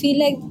 no, I feel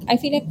like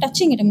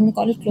touching it. I'm going to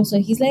call it closer.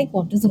 He's like,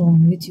 what is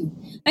wrong with you?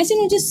 I said,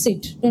 no, just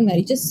sit. Don't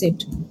worry, just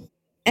sit.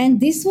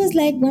 And this was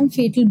like one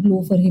fatal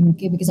blow for him,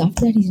 okay? Because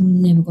after that, he's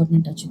never gotten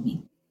in touch with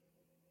me.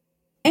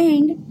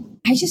 And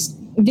I just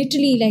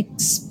literally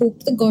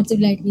spoke the gods of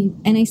lightning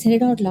and I said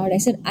it out loud. I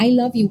said, I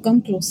love you,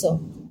 come closer.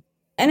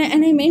 And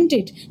I meant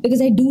it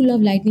because I do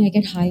love lightning. I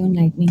get high on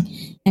lightning.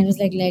 And it was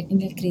like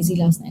lightning like crazy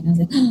last night. I was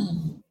like,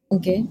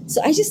 okay.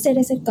 So I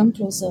said, come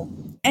closer.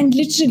 And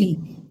literally,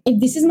 if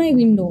this is my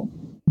window,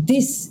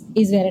 this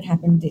is where it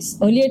happened. This.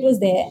 Earlier it was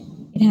there.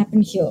 It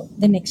happened here.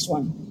 The next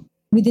one.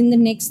 Within the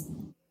next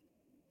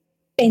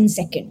 10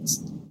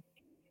 seconds.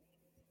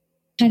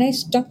 Had I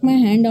stuck my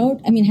hand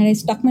out, had I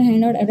stuck my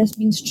hand out, I would have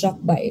been struck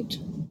by it.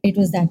 It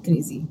was that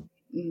crazy.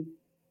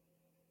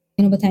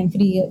 But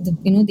thankfully,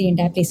 the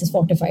entire place is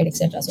fortified,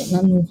 etc.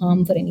 So no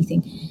harm for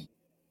anything.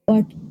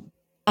 But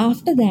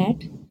after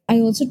that, I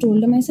also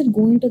told him, I said,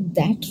 go into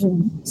that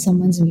room.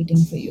 Someone's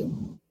waiting for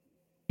you.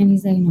 And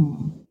he's like,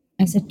 no.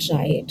 I said,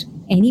 try it.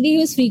 Anyway, he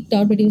was freaked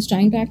out, but he was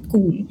trying to act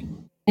cool.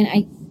 And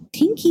I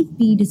think he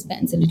peed his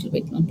pants a little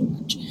bit, not too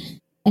much.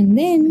 And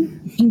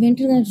then he went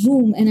to that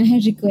room, and I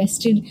had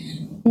requested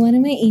one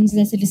of my angels.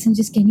 I said, listen,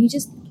 can you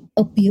just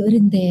appear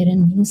in there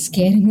and,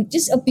 scare him?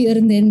 Just appear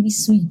in there and be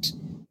sweet,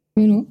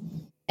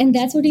 And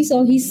that's what he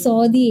saw. He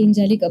saw the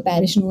angelic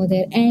apparition over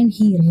there, and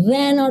he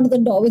ran out of the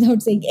door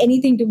without saying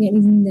anything to me, and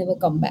he's never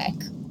come back.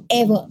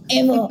 Ever,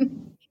 ever.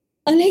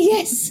 I'm like,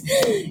 yes,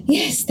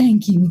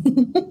 thank you.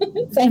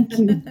 Thank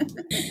you.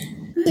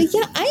 So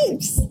yeah,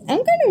 I'm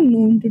kind of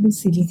known to do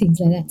silly things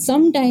like that.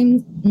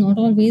 Sometimes, not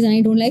always, and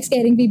I don't like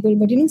scaring people,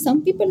 but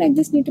some people like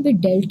this need to be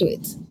dealt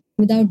with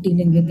without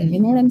dealing with them. You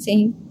know what I'm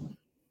saying?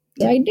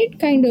 So I did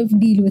kind of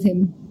deal with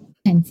him,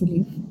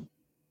 thankfully.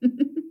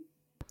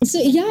 So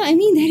yeah,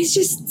 there is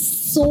just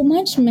so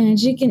much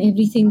magic in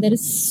everything. There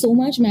is so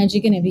much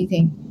magic in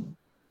everything.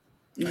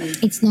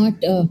 It's not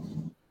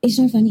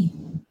funny.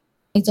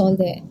 It's all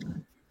there.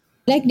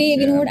 Like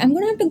Dave, you know what? I'm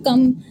gonna have to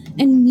come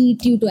and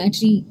meet you to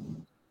actually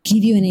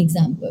give you an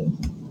example.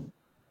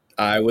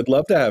 I would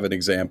love to have an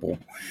example.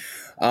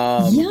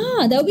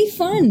 Yeah, that would be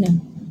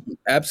fun.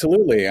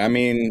 Absolutely.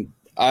 I'm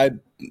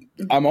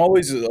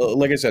always,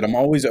 like I said, I'm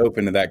always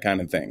open to that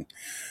kind of thing.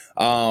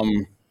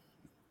 My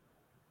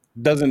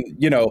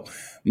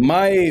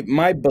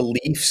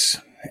beliefs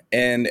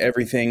and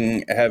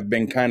everything have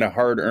been kind of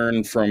hard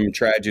earned from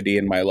tragedy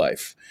in my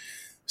life.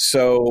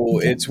 So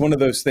it's one of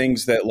those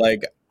things that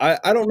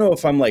I don't know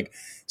if I'm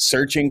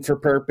searching for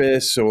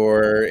purpose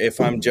or if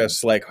I'm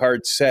just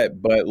hard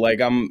set, but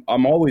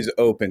I'm always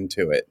open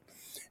to it.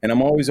 And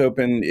I'm always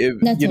open if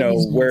That's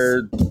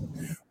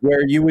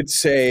where you would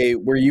say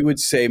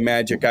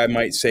magic, I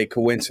might say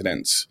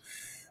coincidence.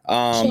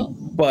 Sure.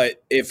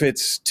 But if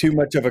it's too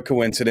much of a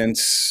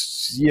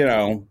coincidence, you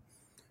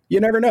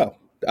never know.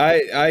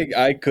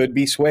 I could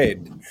be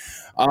swayed.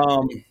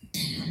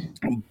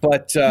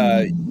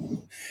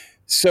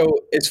 So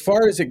as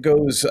far as it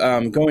goes,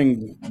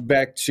 going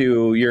back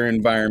to your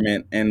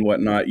environment and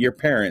whatnot, your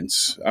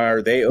parents,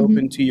 are they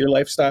open to your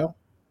lifestyle?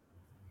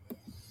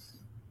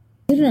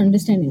 They don't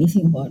understand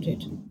anything about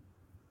it.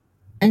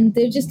 And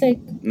they're just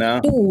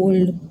No. too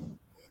old.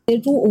 They're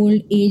too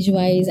old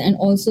age-wise, and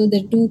also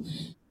their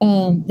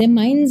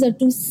minds are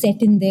too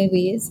set in their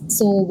ways.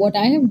 So what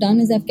I have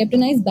done is I've kept a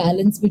nice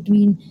balance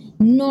between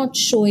not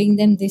showing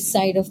them this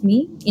side of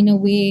me in a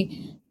way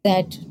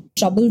that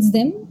troubles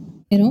them.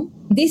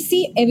 They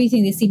see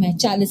everything. They see my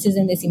chalices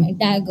and they see my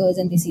daggers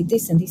and they see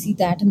this and they see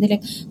that, and they're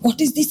like,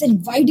 what is this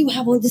and why do you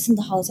have all this in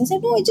the house? I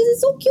said, no, it's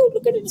so cute,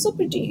 look at it, it's so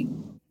pretty.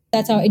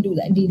 That's how I deal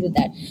with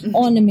that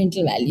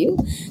ornamental value.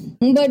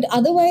 But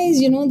otherwise,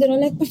 they're all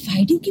like, but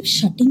why do you keep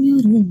shutting your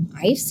room?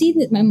 I've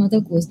seen it. My mother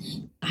goes,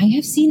 I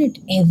have seen it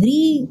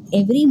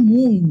every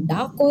moon,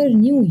 dark or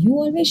new. You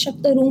always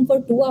shut the room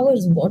for 2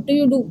 hours. What do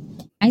you do?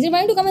 I said,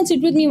 why don't you come and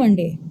sit with me one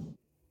day?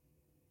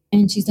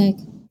 And she's like,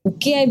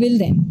 okay, I will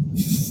then.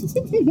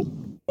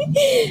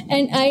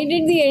 And I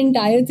did the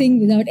entire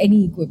thing without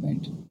any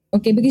equipment.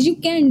 Okay, because you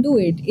can do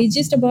it. It's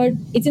just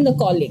it's in the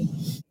calling.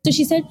 So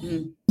she said,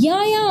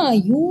 yeah,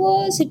 you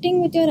were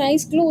sitting with your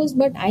eyes closed,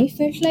 but I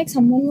felt like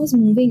someone was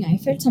moving. I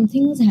felt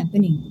something was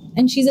happening.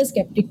 And she's a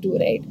skeptic too,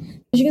 right?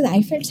 So she goes,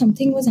 I felt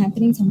something was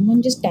happening.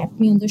 Someone just tapped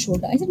me on the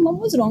shoulder. I said, Mom,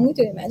 what's wrong with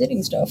you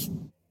imagining stuff?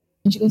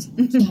 And she goes,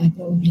 yeah, I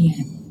probably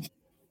am.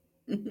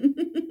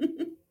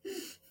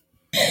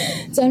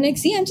 So I'm like,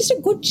 see, I'm just a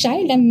good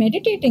child. I'm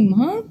meditating,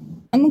 Ma.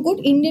 I'm a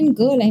good Indian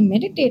girl. I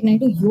meditate and I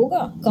do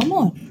yoga. Come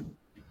on.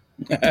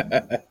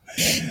 That's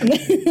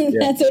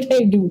what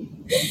I do.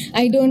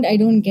 I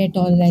don't get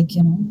all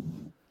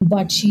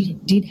but she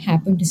did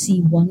happen to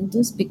see one of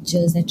those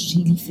pictures that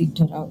really freaked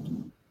her out,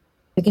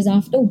 because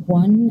after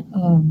one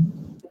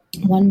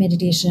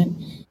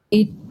meditation,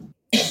 it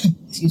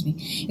excuse me,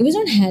 it was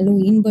on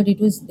Halloween, but it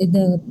was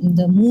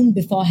the moon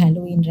before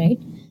Halloween, right?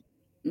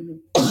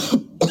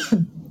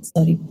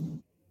 Sorry,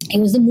 it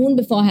was the moon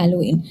before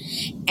Halloween,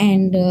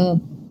 and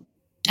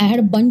I had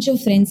a bunch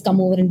of friends come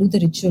over and do the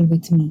ritual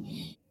with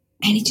me.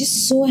 And it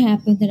just so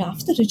happened that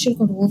after the ritual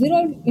got over, we were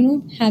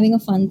all, having a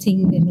fun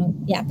thing,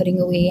 yappering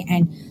away.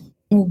 And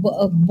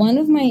one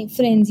of my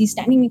friends, he's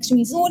standing next to me.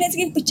 He says, oh, let's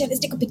take a picture.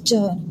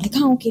 I'm like,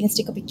 okay, let's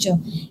take a picture.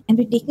 And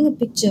we're taking a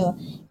picture.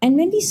 And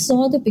when we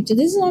saw the picture,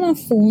 this is on our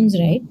phones,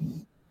 right?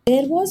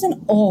 There was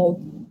an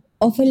orb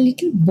of a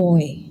little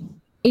boy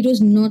It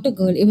was not a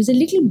girl, it was a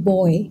little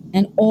boy,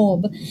 an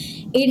orb.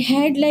 It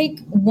had like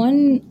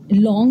one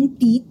long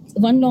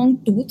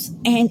tooth,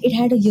 and it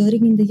had a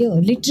earring in the ear,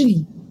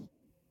 literally.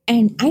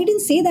 And I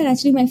didn't say that,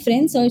 actually. My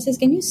friend saw it, says,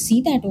 "Can you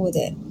see that over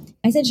there?"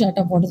 I said, "Shut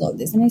up, what is all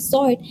this?" And I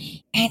saw it,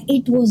 and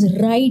it was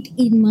right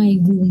in my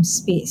womb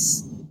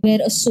space where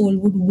a soul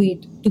would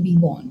wait to be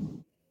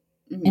born.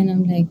 And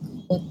I'm like,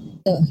 what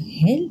the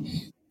hell?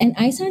 And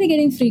I started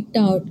getting freaked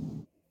out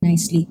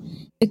nicely,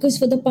 because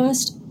for the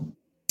past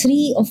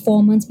 3 or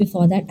 4 months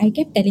before that, I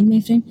kept telling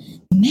my friend,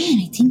 "Man,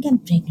 I think I'm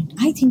pregnant.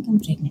 I think I'm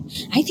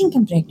pregnant. I think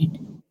I'm pregnant."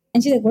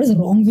 And she's like, "What is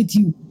wrong with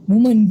you?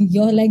 Woman,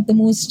 you're like the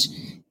most,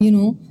 you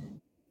know,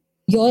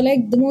 you're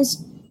like the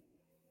most,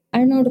 I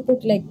don't know how to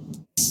put, like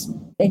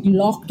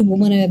locked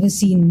woman I've ever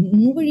seen.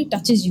 Nobody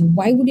touches you.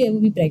 Why would you ever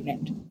be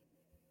pregnant?"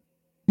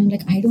 I'm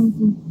like, "I don't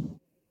know.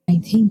 I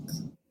think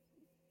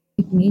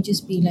it may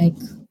just be like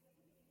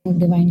a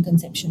divine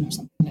conception or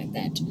something like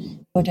that.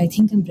 But I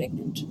think I'm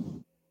pregnant."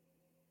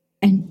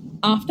 And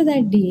after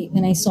that day,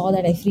 when I saw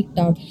that, I freaked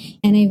out,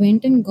 and I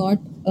went and got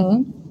a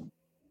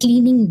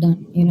cleaning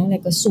done,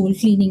 like a soul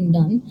cleaning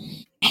done.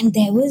 And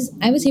I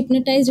was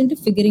hypnotized into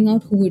figuring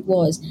out who it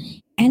was.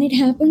 And it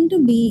happened to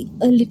be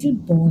a little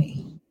boy.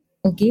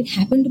 Okay, it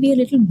happened to be a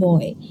little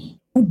boy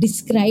who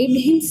described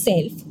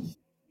himself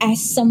as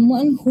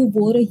someone who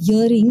wore a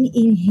earring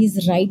in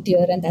his right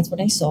ear, and that's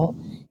what I saw,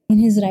 in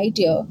his right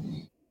ear.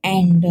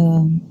 And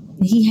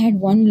he had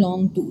one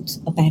long tooth,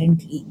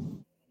 apparently.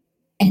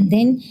 And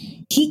then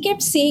he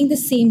kept saying the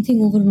same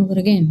thing over and over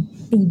again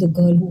to the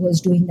girl who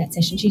was doing that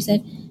session. She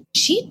said,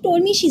 "She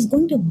told me she's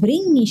going to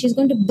bring me. She's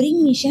going to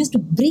bring me. She has to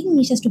bring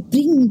me. She has to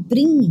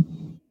bring me."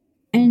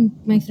 And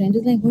my friend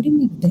was like, "What do you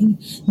mean bring?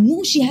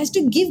 No, she has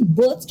to give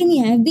birth to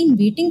me. I have been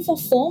waiting for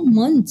 4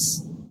 months."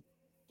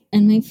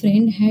 And my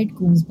friend had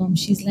goosebumps.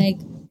 She's like,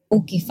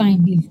 "Okay, fine.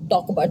 We'll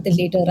talk about that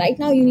later. Right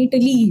now, you need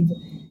to leave."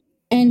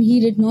 And he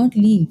did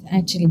not leave,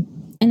 actually.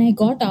 And I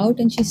got out,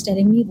 and she's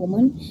telling me,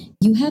 "Woman,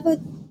 you have a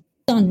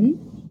son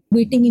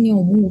waiting in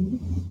your womb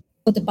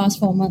for the past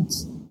 4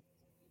 months."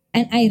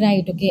 And I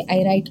write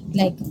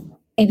like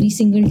every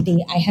single day.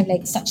 I have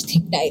like such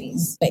thick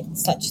diaries,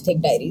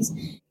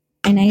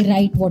 and I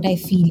write what I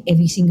feel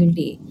every single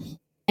day.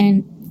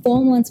 And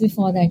 4 months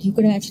before that, you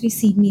could have actually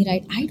seen me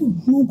write, "I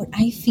don't know, but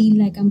I feel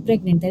like I'm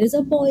pregnant. There is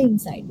a boy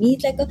inside me.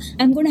 It's like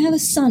I'm going to have a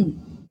son."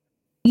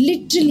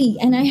 Literally.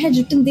 And I had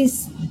written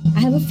this, "I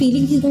have a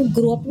feeling he's going to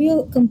grow up to be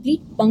a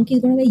complete punk.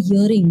 He's going to wear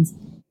earrings.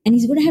 And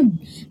he's going to have,"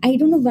 I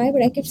don't know why,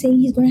 but I kept saying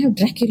he's going to have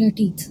Dracula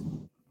teeth.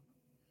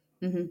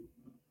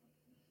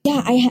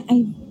 Yeah, I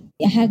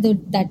had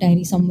that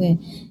diary somewhere.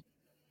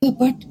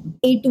 But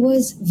it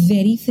was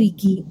very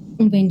freaky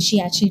when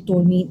she actually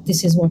told me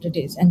this is what it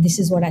is, and this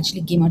is what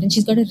actually came out. And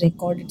she's got a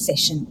recorded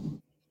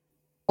session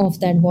of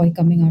that boy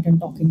coming out and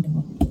talking to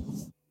her.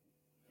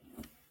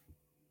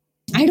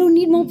 I don't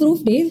need more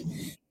proof, Dave.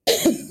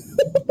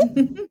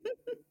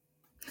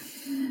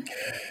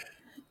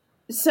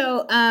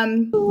 So,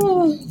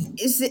 Oh.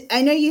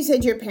 I know you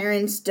said your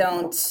parents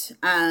don't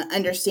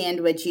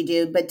understand what you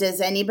do, but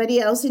does anybody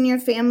else in your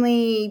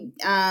family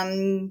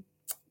kind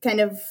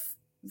of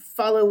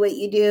follow what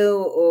you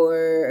do,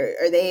 or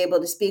are they able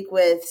to speak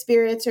with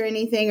spirits or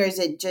anything, or is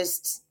it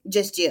just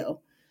you?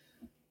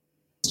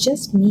 It's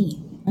just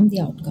me. I'm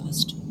the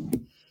outcast.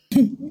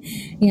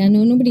 Yeah,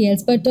 no, nobody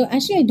else. But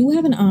actually, I do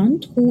have an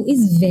aunt who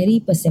is very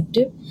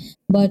perceptive,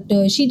 but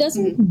she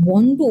doesn't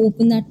want to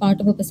open that part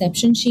of her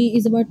perception. She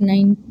is about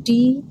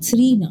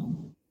 93 now,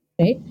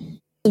 right?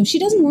 So she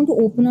doesn't want to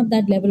open up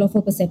that level of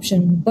her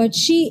perception. But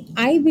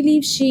I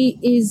believe she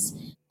is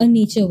a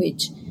nature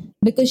witch,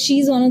 because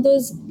she's one of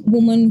those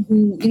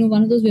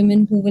one of those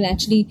women who will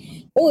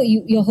actually, "Oh,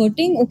 you're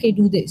hurting? Okay,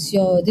 do this.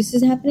 This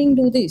is happening,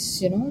 do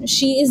this."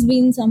 She has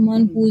been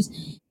someone who's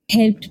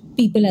helped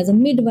people as a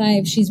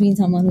midwife. She's been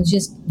someone who's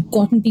just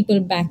gotten people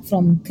back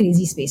from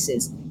crazy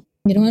spaces,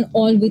 and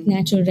all with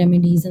natural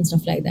remedies and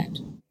stuff like that.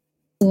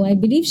 So I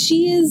believe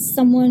she is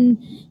someone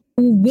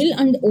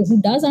who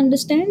does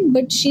understand,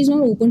 but she's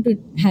not open to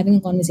having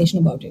a conversation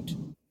about it.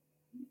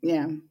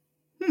 Yeah.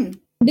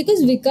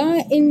 Because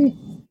Wicca, in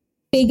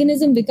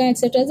paganism, Wicca,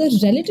 etc.,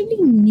 is a relatively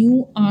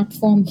new art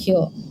form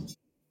here.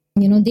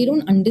 They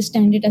don't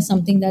understand it as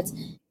something that's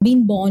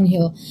been born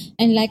here.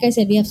 And like I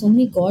said, we have so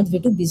many gods,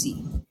 we're too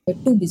busy.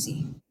 We're too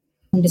busy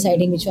on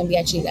deciding which one we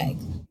actually like.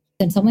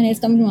 Then someone else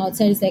coming from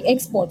outside is like,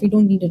 "Export, we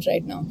don't need it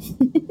right now."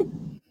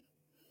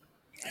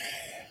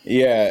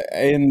 Yeah,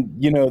 and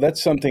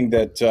that's something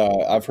that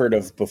I've heard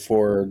of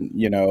before.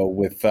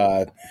 With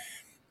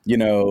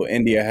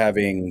India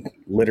having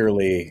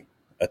literally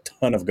a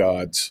ton of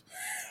gods.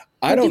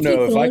 I don't 43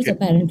 know if I crores could.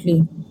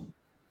 apparently.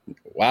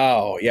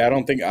 Wow, yeah, I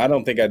don't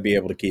think I'd be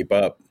able to keep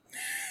up.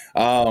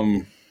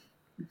 Um,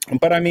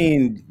 but I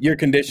mean, you're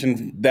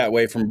conditioned that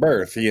way from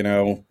birth.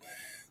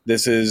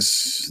 This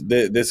is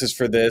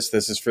for this.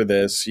 This is for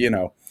this.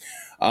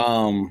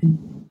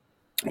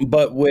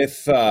 But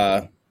with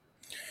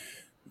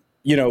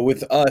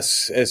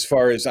us, as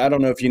far as, I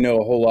don't know if you know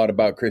a whole lot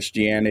about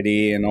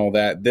Christianity and all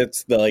that.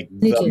 That's the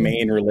Little.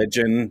 main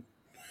religion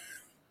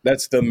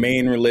That's the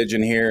main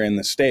religion here in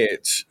the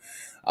States.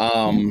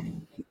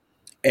 And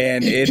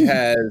it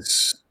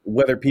has,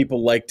 whether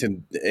people like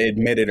to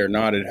admit it or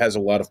not, it has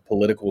a lot of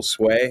political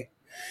sway.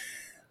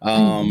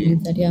 I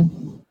believe that, yeah.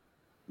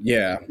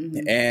 Yeah.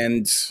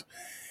 And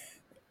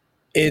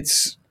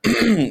it's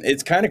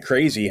it's kind of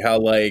crazy how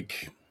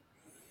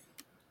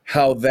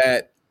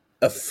that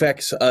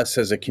affects us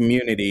as a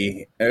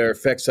community, or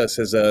affects us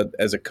as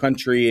a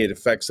country. It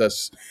affects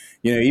us,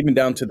 even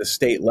down to the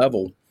state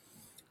level.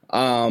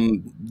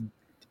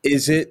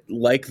 Is it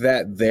like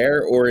that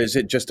there, or is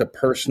it just a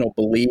personal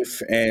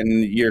belief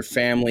and your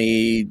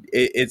family?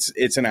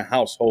 It's in a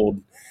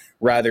household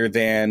rather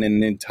than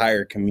an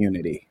entire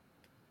community.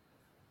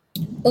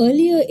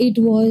 Earlier, it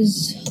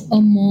was a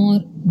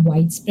more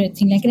widespread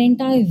thing. Like an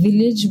entire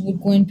village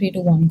would go and pray to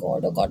one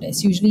god or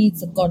goddess. Usually,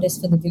 it's a goddess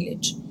for the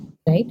village,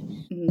 right?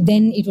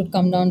 Then it would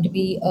come down to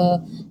be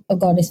a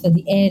goddess for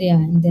the area,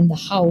 and then the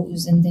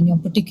house, and then your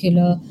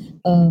particular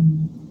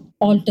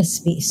altar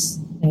space,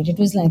 right? It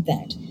was like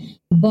that.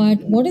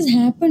 But what has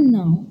happened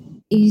now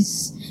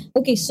is,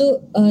 okay,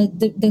 so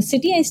the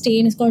city I stay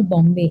in is called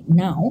Bombay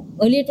now.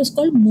 Earlier, it was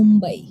called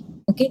Mumbai,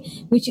 okay?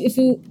 Which, if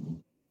you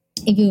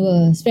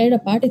spread it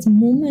apart, it's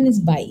mum and it's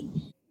bai.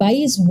 Bai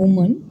is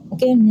woman,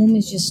 okay, and mum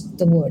is just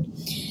the word.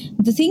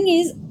 The thing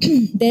is,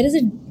 there is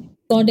a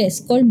goddess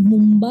called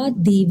Mumba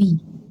Devi,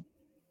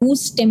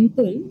 whose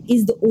temple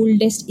is the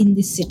oldest in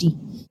this city,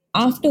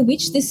 after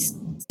which this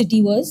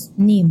city was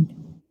named.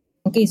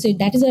 Okay, so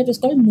that is why it was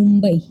called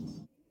Mumbai.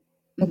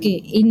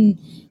 Okay, in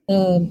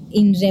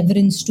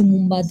reverence to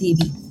Mumba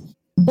Devi.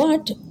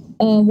 But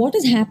what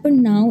has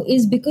happened now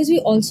is, because we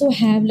also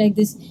have like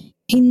this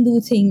Hindu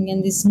thing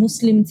and this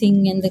Muslim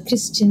thing and the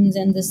Christians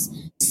and this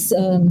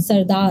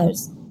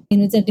Sardars,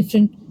 it's a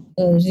different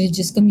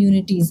religious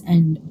communities,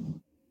 and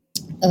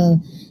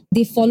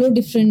they follow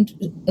different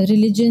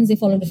religions, they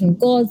follow different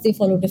gods, they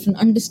follow different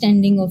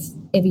understanding of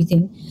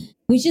everything,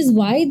 which is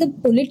why the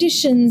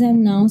politicians have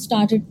now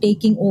started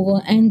taking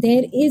over, and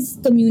there is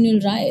communal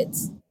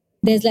riots.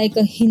 There's like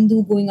a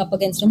Hindu going up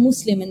against a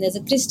Muslim, and there's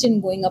a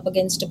Christian going up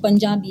against a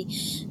Punjabi,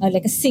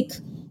 like a Sikh,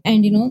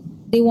 and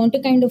they want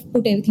to kind of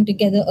put everything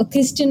together. A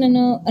Christian and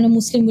a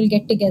Muslim will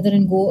get together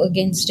and go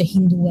against a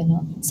Hindu and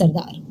a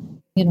Sardar.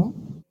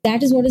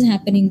 That is what is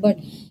happening. But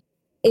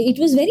it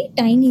was very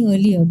tiny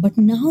earlier, but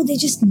now they're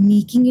just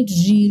making it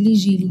really,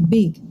 really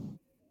big.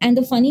 And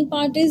the funny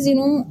part is, I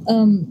don't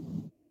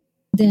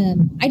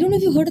know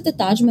if you heard of the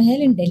Taj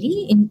Mahal in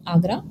Delhi, in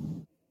Agra,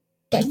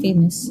 quite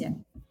famous.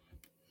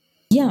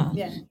 Yeah.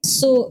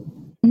 So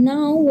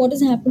now what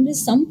has happened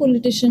is, some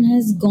politician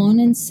has gone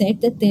and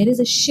said that there is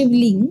a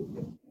Shivling.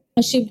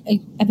 Have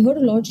you heard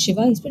of Lord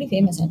Shiva? He's pretty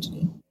famous,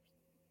 actually.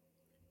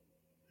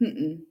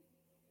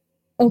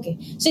 Okay,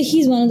 so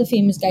he's one of the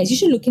famous guys. You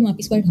should look him up.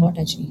 He's quite hot,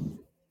 actually.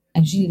 I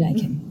really like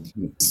him.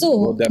 So,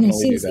 We'll definitely do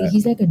seriously, that.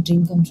 he's like a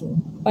dream come true.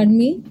 Pardon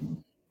me?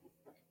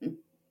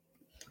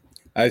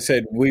 I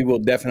said we will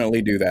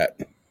definitely do that.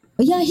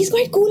 But yeah, he's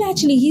quite cool,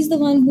 actually. He's the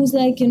one who's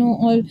like,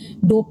 all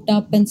doped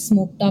up and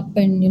smoked up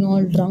and,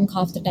 all drunk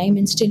half the time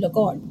and still a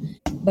god.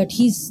 But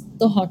he's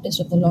the hottest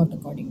of the lot,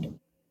 according to.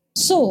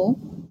 So,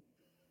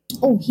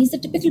 he's the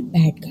typical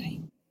bad guy.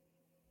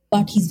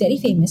 But he's very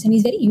famous and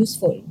he's very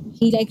useful.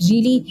 He like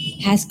really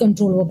has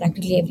control over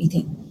practically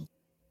everything.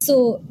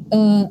 So,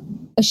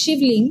 a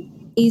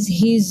shivling is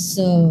his,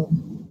 what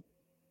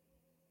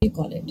do you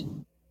call it?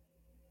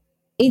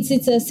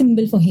 It's a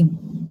symbol for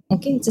him.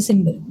 Okay, it's a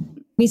symbol.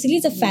 Basically,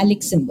 it's a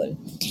phallic symbol.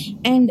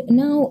 And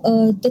now,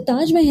 the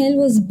Taj Mahal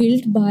was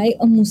built by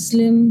a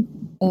Muslim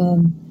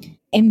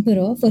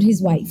emperor for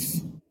his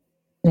wife,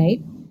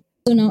 right?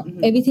 So now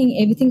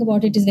everything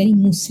about it is very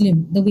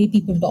Muslim, the way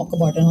people talk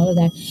about it and all of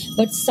that.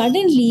 But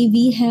suddenly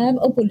we have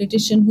a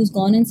politician who's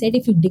gone and said,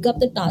 if you dig up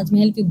the Taj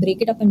Mahal, if you break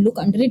it up and look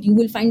under it, you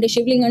will find a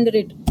shivling under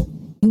it.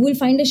 You will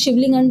find a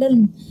shivling under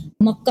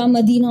Makkah,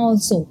 Medina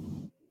also.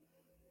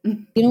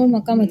 You know what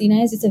Makkah,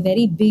 Medina is? It's a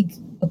very big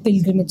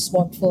pilgrimage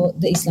spot for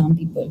the Islam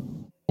people,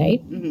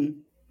 right?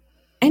 And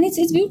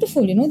it's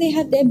beautiful, they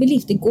have their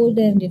belief. They go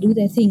there and they do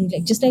their thing,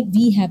 like just like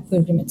we have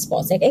pilgrimage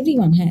spots, like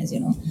everyone has,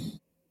 And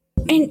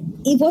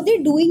what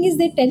they're doing is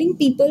they're telling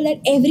people that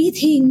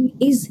everything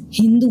is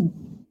Hindu.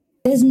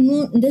 There's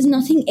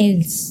nothing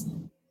else,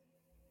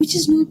 which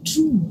is not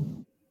true.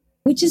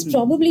 Which is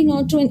probably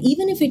not true. And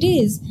even if it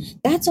is,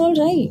 that's all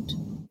right.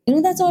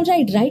 That's all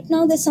right. Right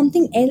now, there's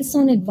something else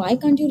on it. Why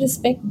can't you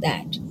respect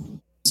that?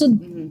 So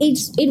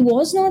it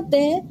was not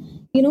there,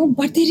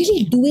 but they're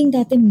really doing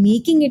that. They're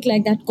making it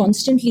like that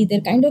constantly.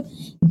 They're kind of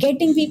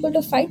getting people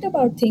to fight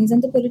about things,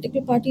 and the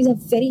political parties are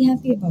very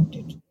happy about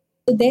it.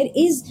 So there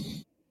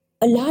is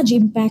a large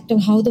impact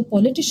of how the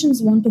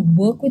politicians want to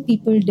work with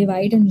people,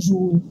 divide and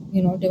rule,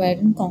 divide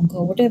and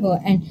conquer, whatever.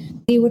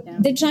 And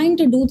they're trying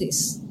to do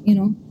this,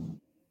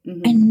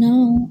 And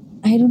now,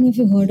 I don't know if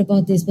you heard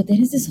about this, but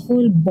there is this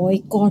whole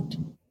boycott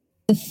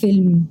the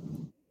film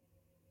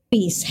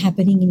space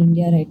happening in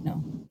India right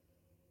now.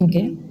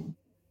 Okay.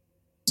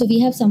 So we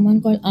have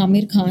someone called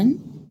Amir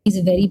Khan. He's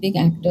a very big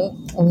actor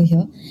over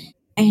here.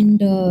 and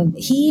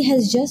he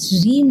has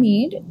just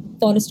remade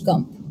Forrest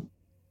Gump.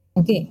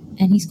 Okay,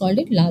 and he's called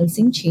it Lal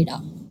Singh Cheda.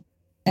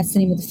 That's the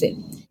name of the film.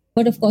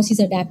 But of course, he's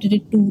adapted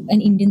it to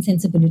an Indian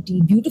sensibility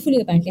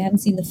beautifully. Apparently, I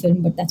haven't seen the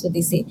film, but that's what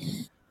they say.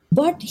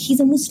 But he's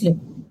a Muslim.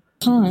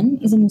 Khan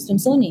is a Muslim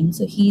surname,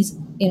 so he's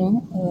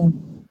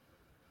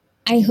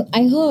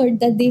I heard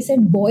that they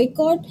said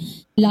boycott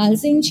Lal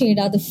Singh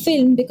Cheda, the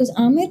film, because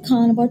Amir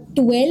Khan, about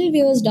 12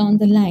 years down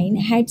the line,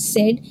 had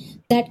said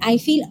that I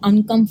feel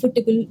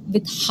uncomfortable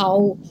with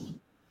how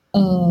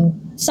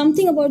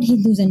something about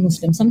Hindus and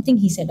Muslims, something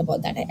he said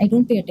about that. I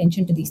don't pay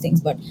attention to these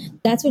things, but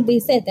that's what they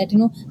said, that,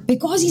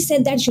 because he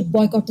said that, you should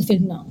boycott the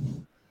film now.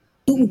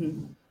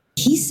 Dude,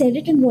 he said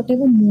it in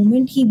whatever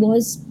moment he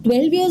was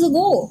 12 years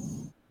ago.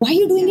 Why are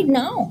you doing it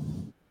now?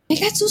 Like,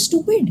 that's so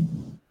stupid.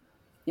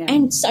 Yeah.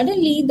 And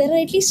suddenly there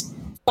are at least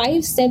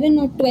 5, 7,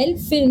 or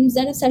 12 films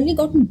that have suddenly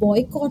gotten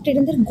boycotted,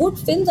 and they're good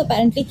films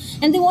apparently,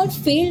 and they've all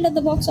failed at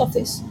the box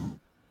office.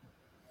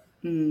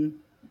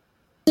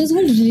 This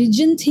whole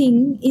religion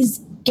thing is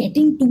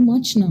getting too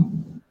much now.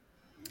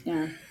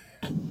 Yeah.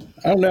 I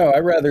don't know. I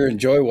rather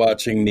enjoy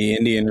watching the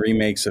Indian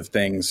remakes of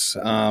things.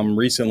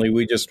 Recently,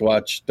 we just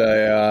watched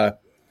an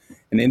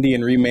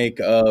Indian remake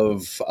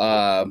of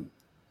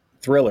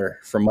Thriller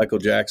from Michael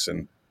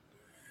Jackson.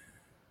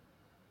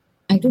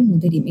 I don't know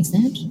the remakes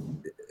that.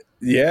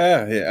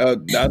 Yeah,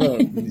 I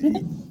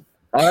don't.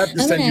 I'll have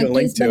to I'm send an you a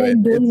link actress, to but I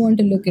it. don't want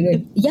to look at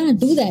it. Yeah,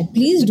 do that.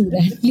 Please do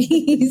that.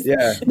 Please.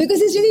 Yeah. Because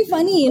it's really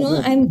funny,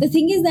 the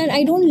thing is that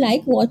I don't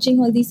like watching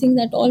all these things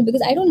at all,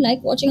 because I don't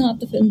like watching half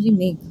the films we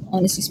make,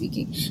 honestly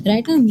speaking.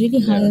 Right now, I'm really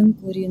high on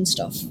Korean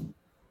stuff.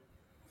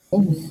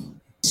 Oh,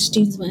 it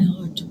steals my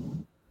heart.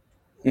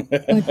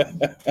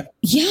 But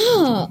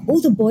yeah,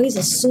 the boys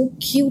are so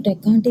cute. I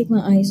can't take my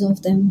eyes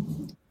off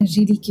them. They're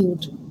really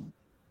cute.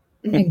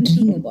 I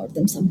dream about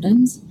them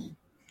sometimes.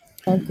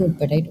 Not good,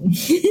 but I do.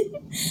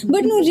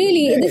 But no,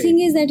 really, the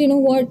thing is that,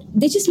 what?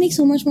 They just make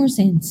so much more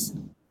sense.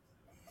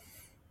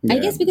 I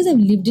guess because I've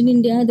lived in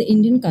India, the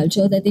Indian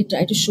culture that they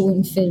try to show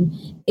in film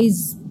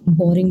is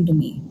boring to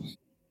me.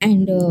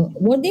 And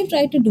what they've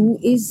tried to do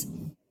is,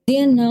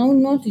 they are now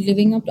not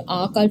living up to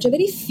our culture.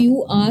 Very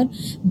few are,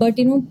 but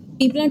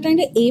people are trying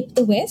to ape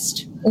the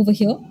West over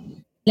here.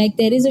 Like,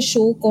 there is a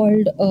show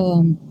called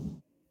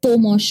Four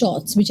More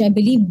Shots, which I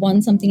believe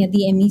won something at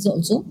the Emmys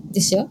also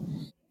this year.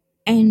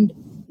 And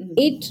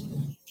it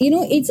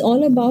it's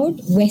all about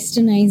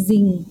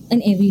westernizing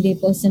an everyday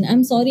person.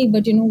 I'm sorry,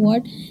 but you know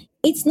what,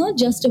 it's not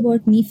just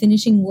about me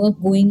finishing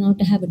work, going out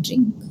to have a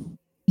drink,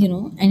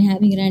 and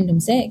having random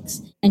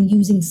sex and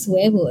using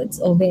swear words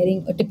or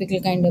wearing a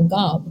typical kind of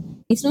garb.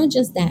 It's not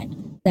just that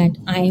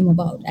I am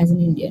about as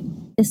an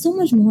Indian. There's so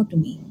much more to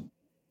me.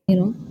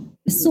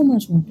 There's so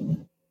much more to me.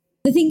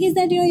 The thing is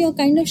that you're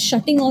kind of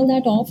shutting all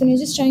that off, and you're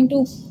just trying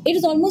to, it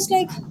is almost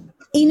like,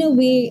 in a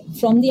way,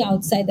 from the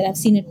outside that I've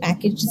seen it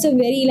packaged, it's a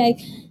very like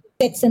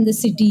Sex and the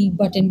City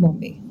but in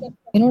Bombay.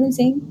 You know what I'm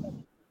saying?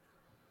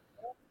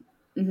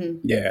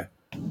 Yeah.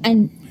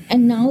 And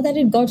now that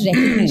it got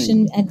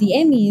recognition at the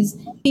Emmys,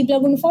 people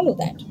are going to follow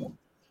that,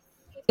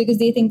 because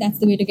they think that's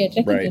the way to get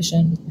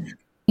recognition.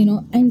 Right.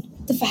 And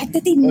the fact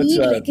that they need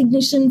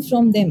recognition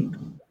from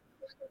them.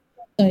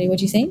 Sorry,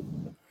 what you saying?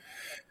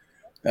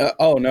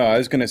 Oh no, I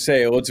was going to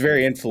say, well, it's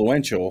very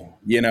influential.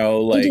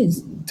 Like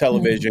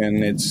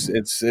television,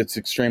 it's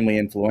extremely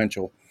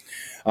influential.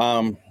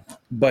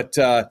 But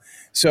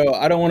so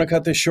I don't want to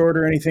cut this short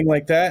or anything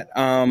like that.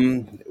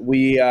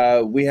 We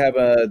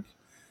have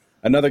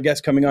another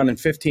guest coming on in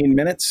 15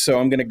 minutes, so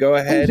I'm going to go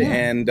ahead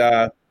and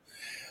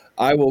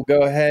I will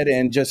go ahead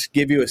and just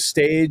give you a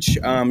stage.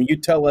 You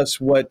tell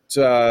us what's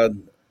up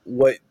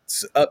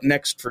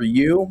next for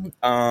you.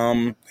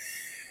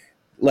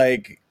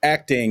 Like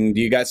acting, do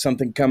you got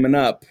something coming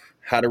up?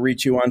 How to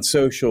reach you on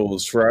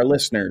socials for our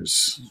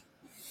listeners?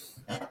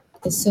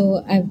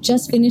 So I've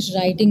just finished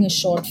writing a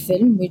short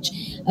film, which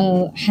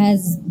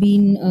has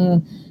been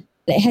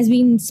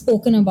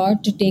spoken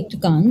about to take to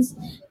Cannes,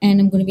 and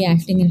I'm going to be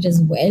acting in it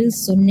as well.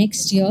 So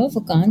next year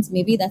for Cannes,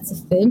 maybe that's a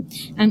film.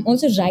 I'm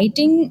also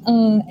writing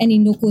an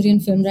Indo-Korean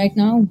film right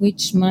now,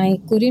 which my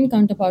Korean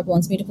counterpart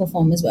wants me to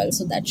perform as well.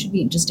 So that should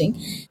be interesting.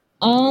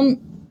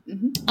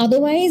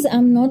 Otherwise,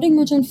 I'm not doing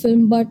much on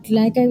film, but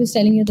like I was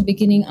telling you at the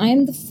beginning, I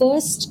am the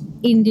first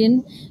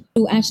Indian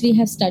to actually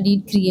have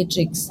studied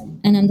creatrix,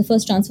 and I'm the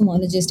first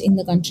transformologist in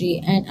the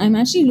country, and I'm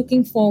actually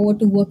looking forward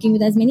to working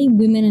with as many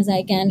women as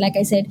I can. Like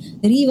I said,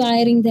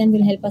 rewiring them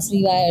will help us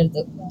rewire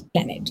the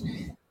planet.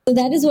 So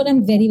that is what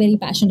I'm very, very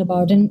passionate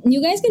about. And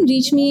you guys can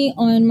reach me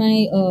on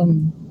my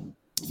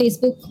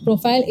Facebook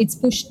profile. It's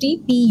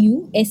Pushtiie,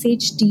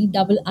 Pushtie.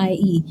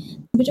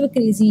 A bit of a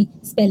crazy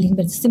spelling,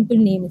 but it's a simple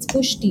name. It's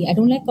Pushtiie. I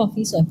don't like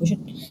coffee, so I push it.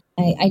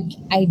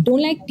 I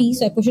don't like tea,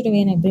 so I push it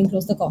away and I bring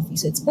close the coffee.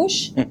 So it's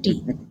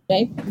Pushtiie,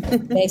 right?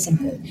 Very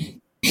simple.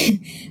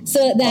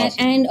 So that,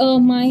 awesome. And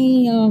my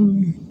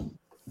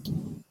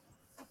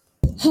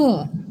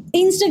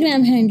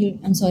Instagram handle.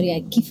 I'm sorry,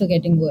 I keep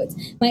forgetting words.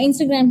 My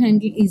Instagram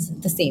handle is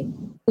the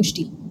same,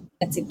 Pushtiie.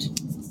 That's it.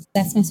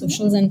 That's my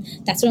socials, and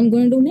that's what I'm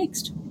going to do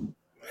next.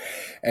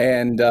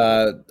 And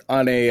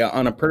on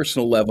a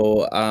personal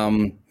level,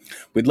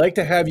 we'd like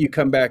to have you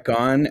come back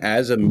on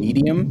as a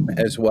medium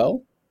as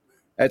well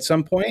at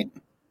some point.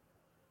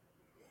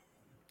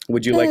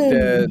 Would you like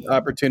the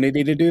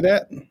opportunity to do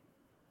that?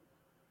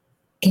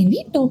 Can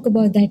we talk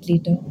about that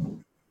later?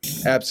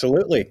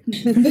 Absolutely.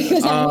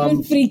 Because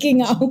I'm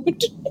freaking out.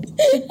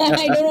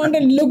 I don't want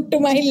to look to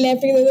my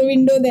left because there's a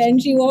window there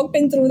and she walked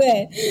in through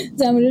there.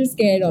 So I'm a little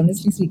scared,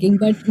 honestly speaking.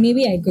 But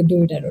maybe I could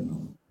do it. I don't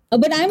know.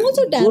 But I'm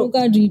also a tarot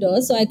card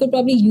reader, so I could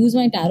probably use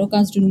my tarot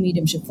cards to do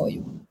mediumship for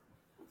you.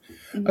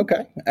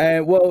 Okay.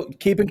 Well,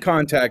 keep in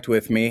contact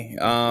with me.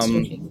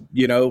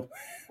 You know,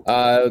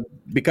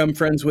 become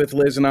friends with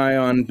Liz and I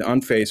on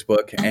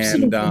Facebook.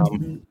 Absolutely.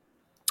 And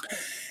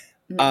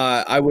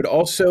I would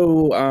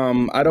also,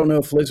 I don't know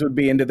if Liz would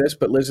be into this,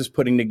 but Liz is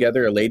putting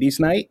together a ladies'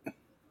 night.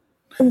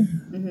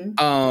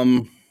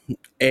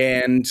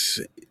 And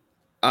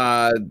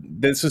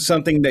this is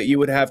something that you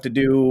would have to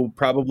do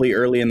probably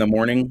early in the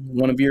morning,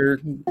 one of your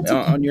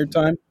on your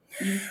time.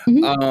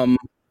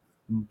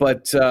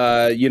 But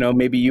you know,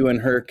 maybe you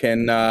and her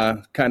can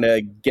kind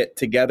of get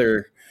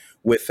together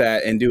with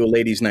that and do a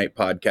ladies' night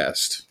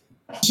podcast.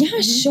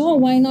 Yeah, sure.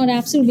 Why not?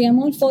 Absolutely. I'm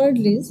all for it,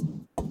 Liz.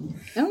 All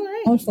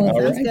right. All for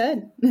it. Sounds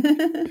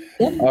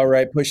good. All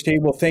right, Pushtiie.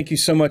 Well, thank you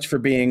so much for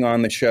being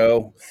on the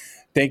show.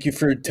 Thank you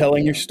for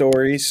telling your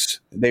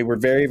stories. They were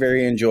very,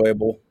 very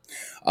enjoyable.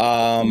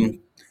 And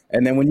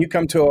then when you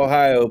come to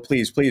Ohio,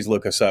 please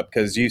look us up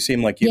because you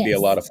seem like you'd be a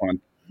lot of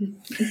fun.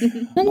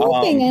 I'm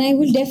hoping, and I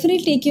will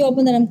definitely take you up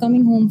on that. I'm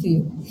coming home for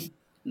you.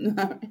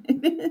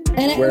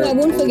 And I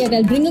won't forget,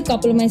 I'll bring a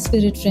couple of my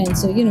spirit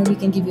friends so, you know, we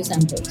can give you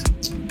samples.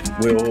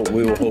 We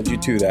will hold you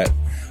to that.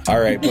 All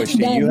right,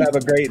 Pushtiie, you have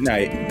a great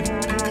night.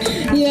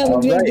 You have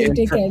a great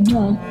day. Take care.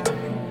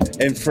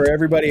 And for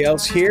everybody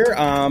else here,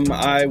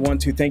 I want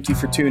to thank you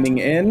for tuning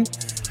in.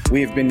 We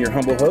have been your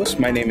humble host.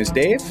 My name is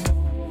Dave.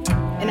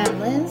 And I'm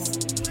Liz.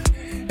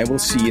 And we'll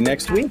see you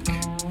next week.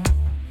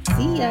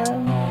 See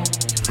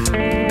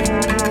ya.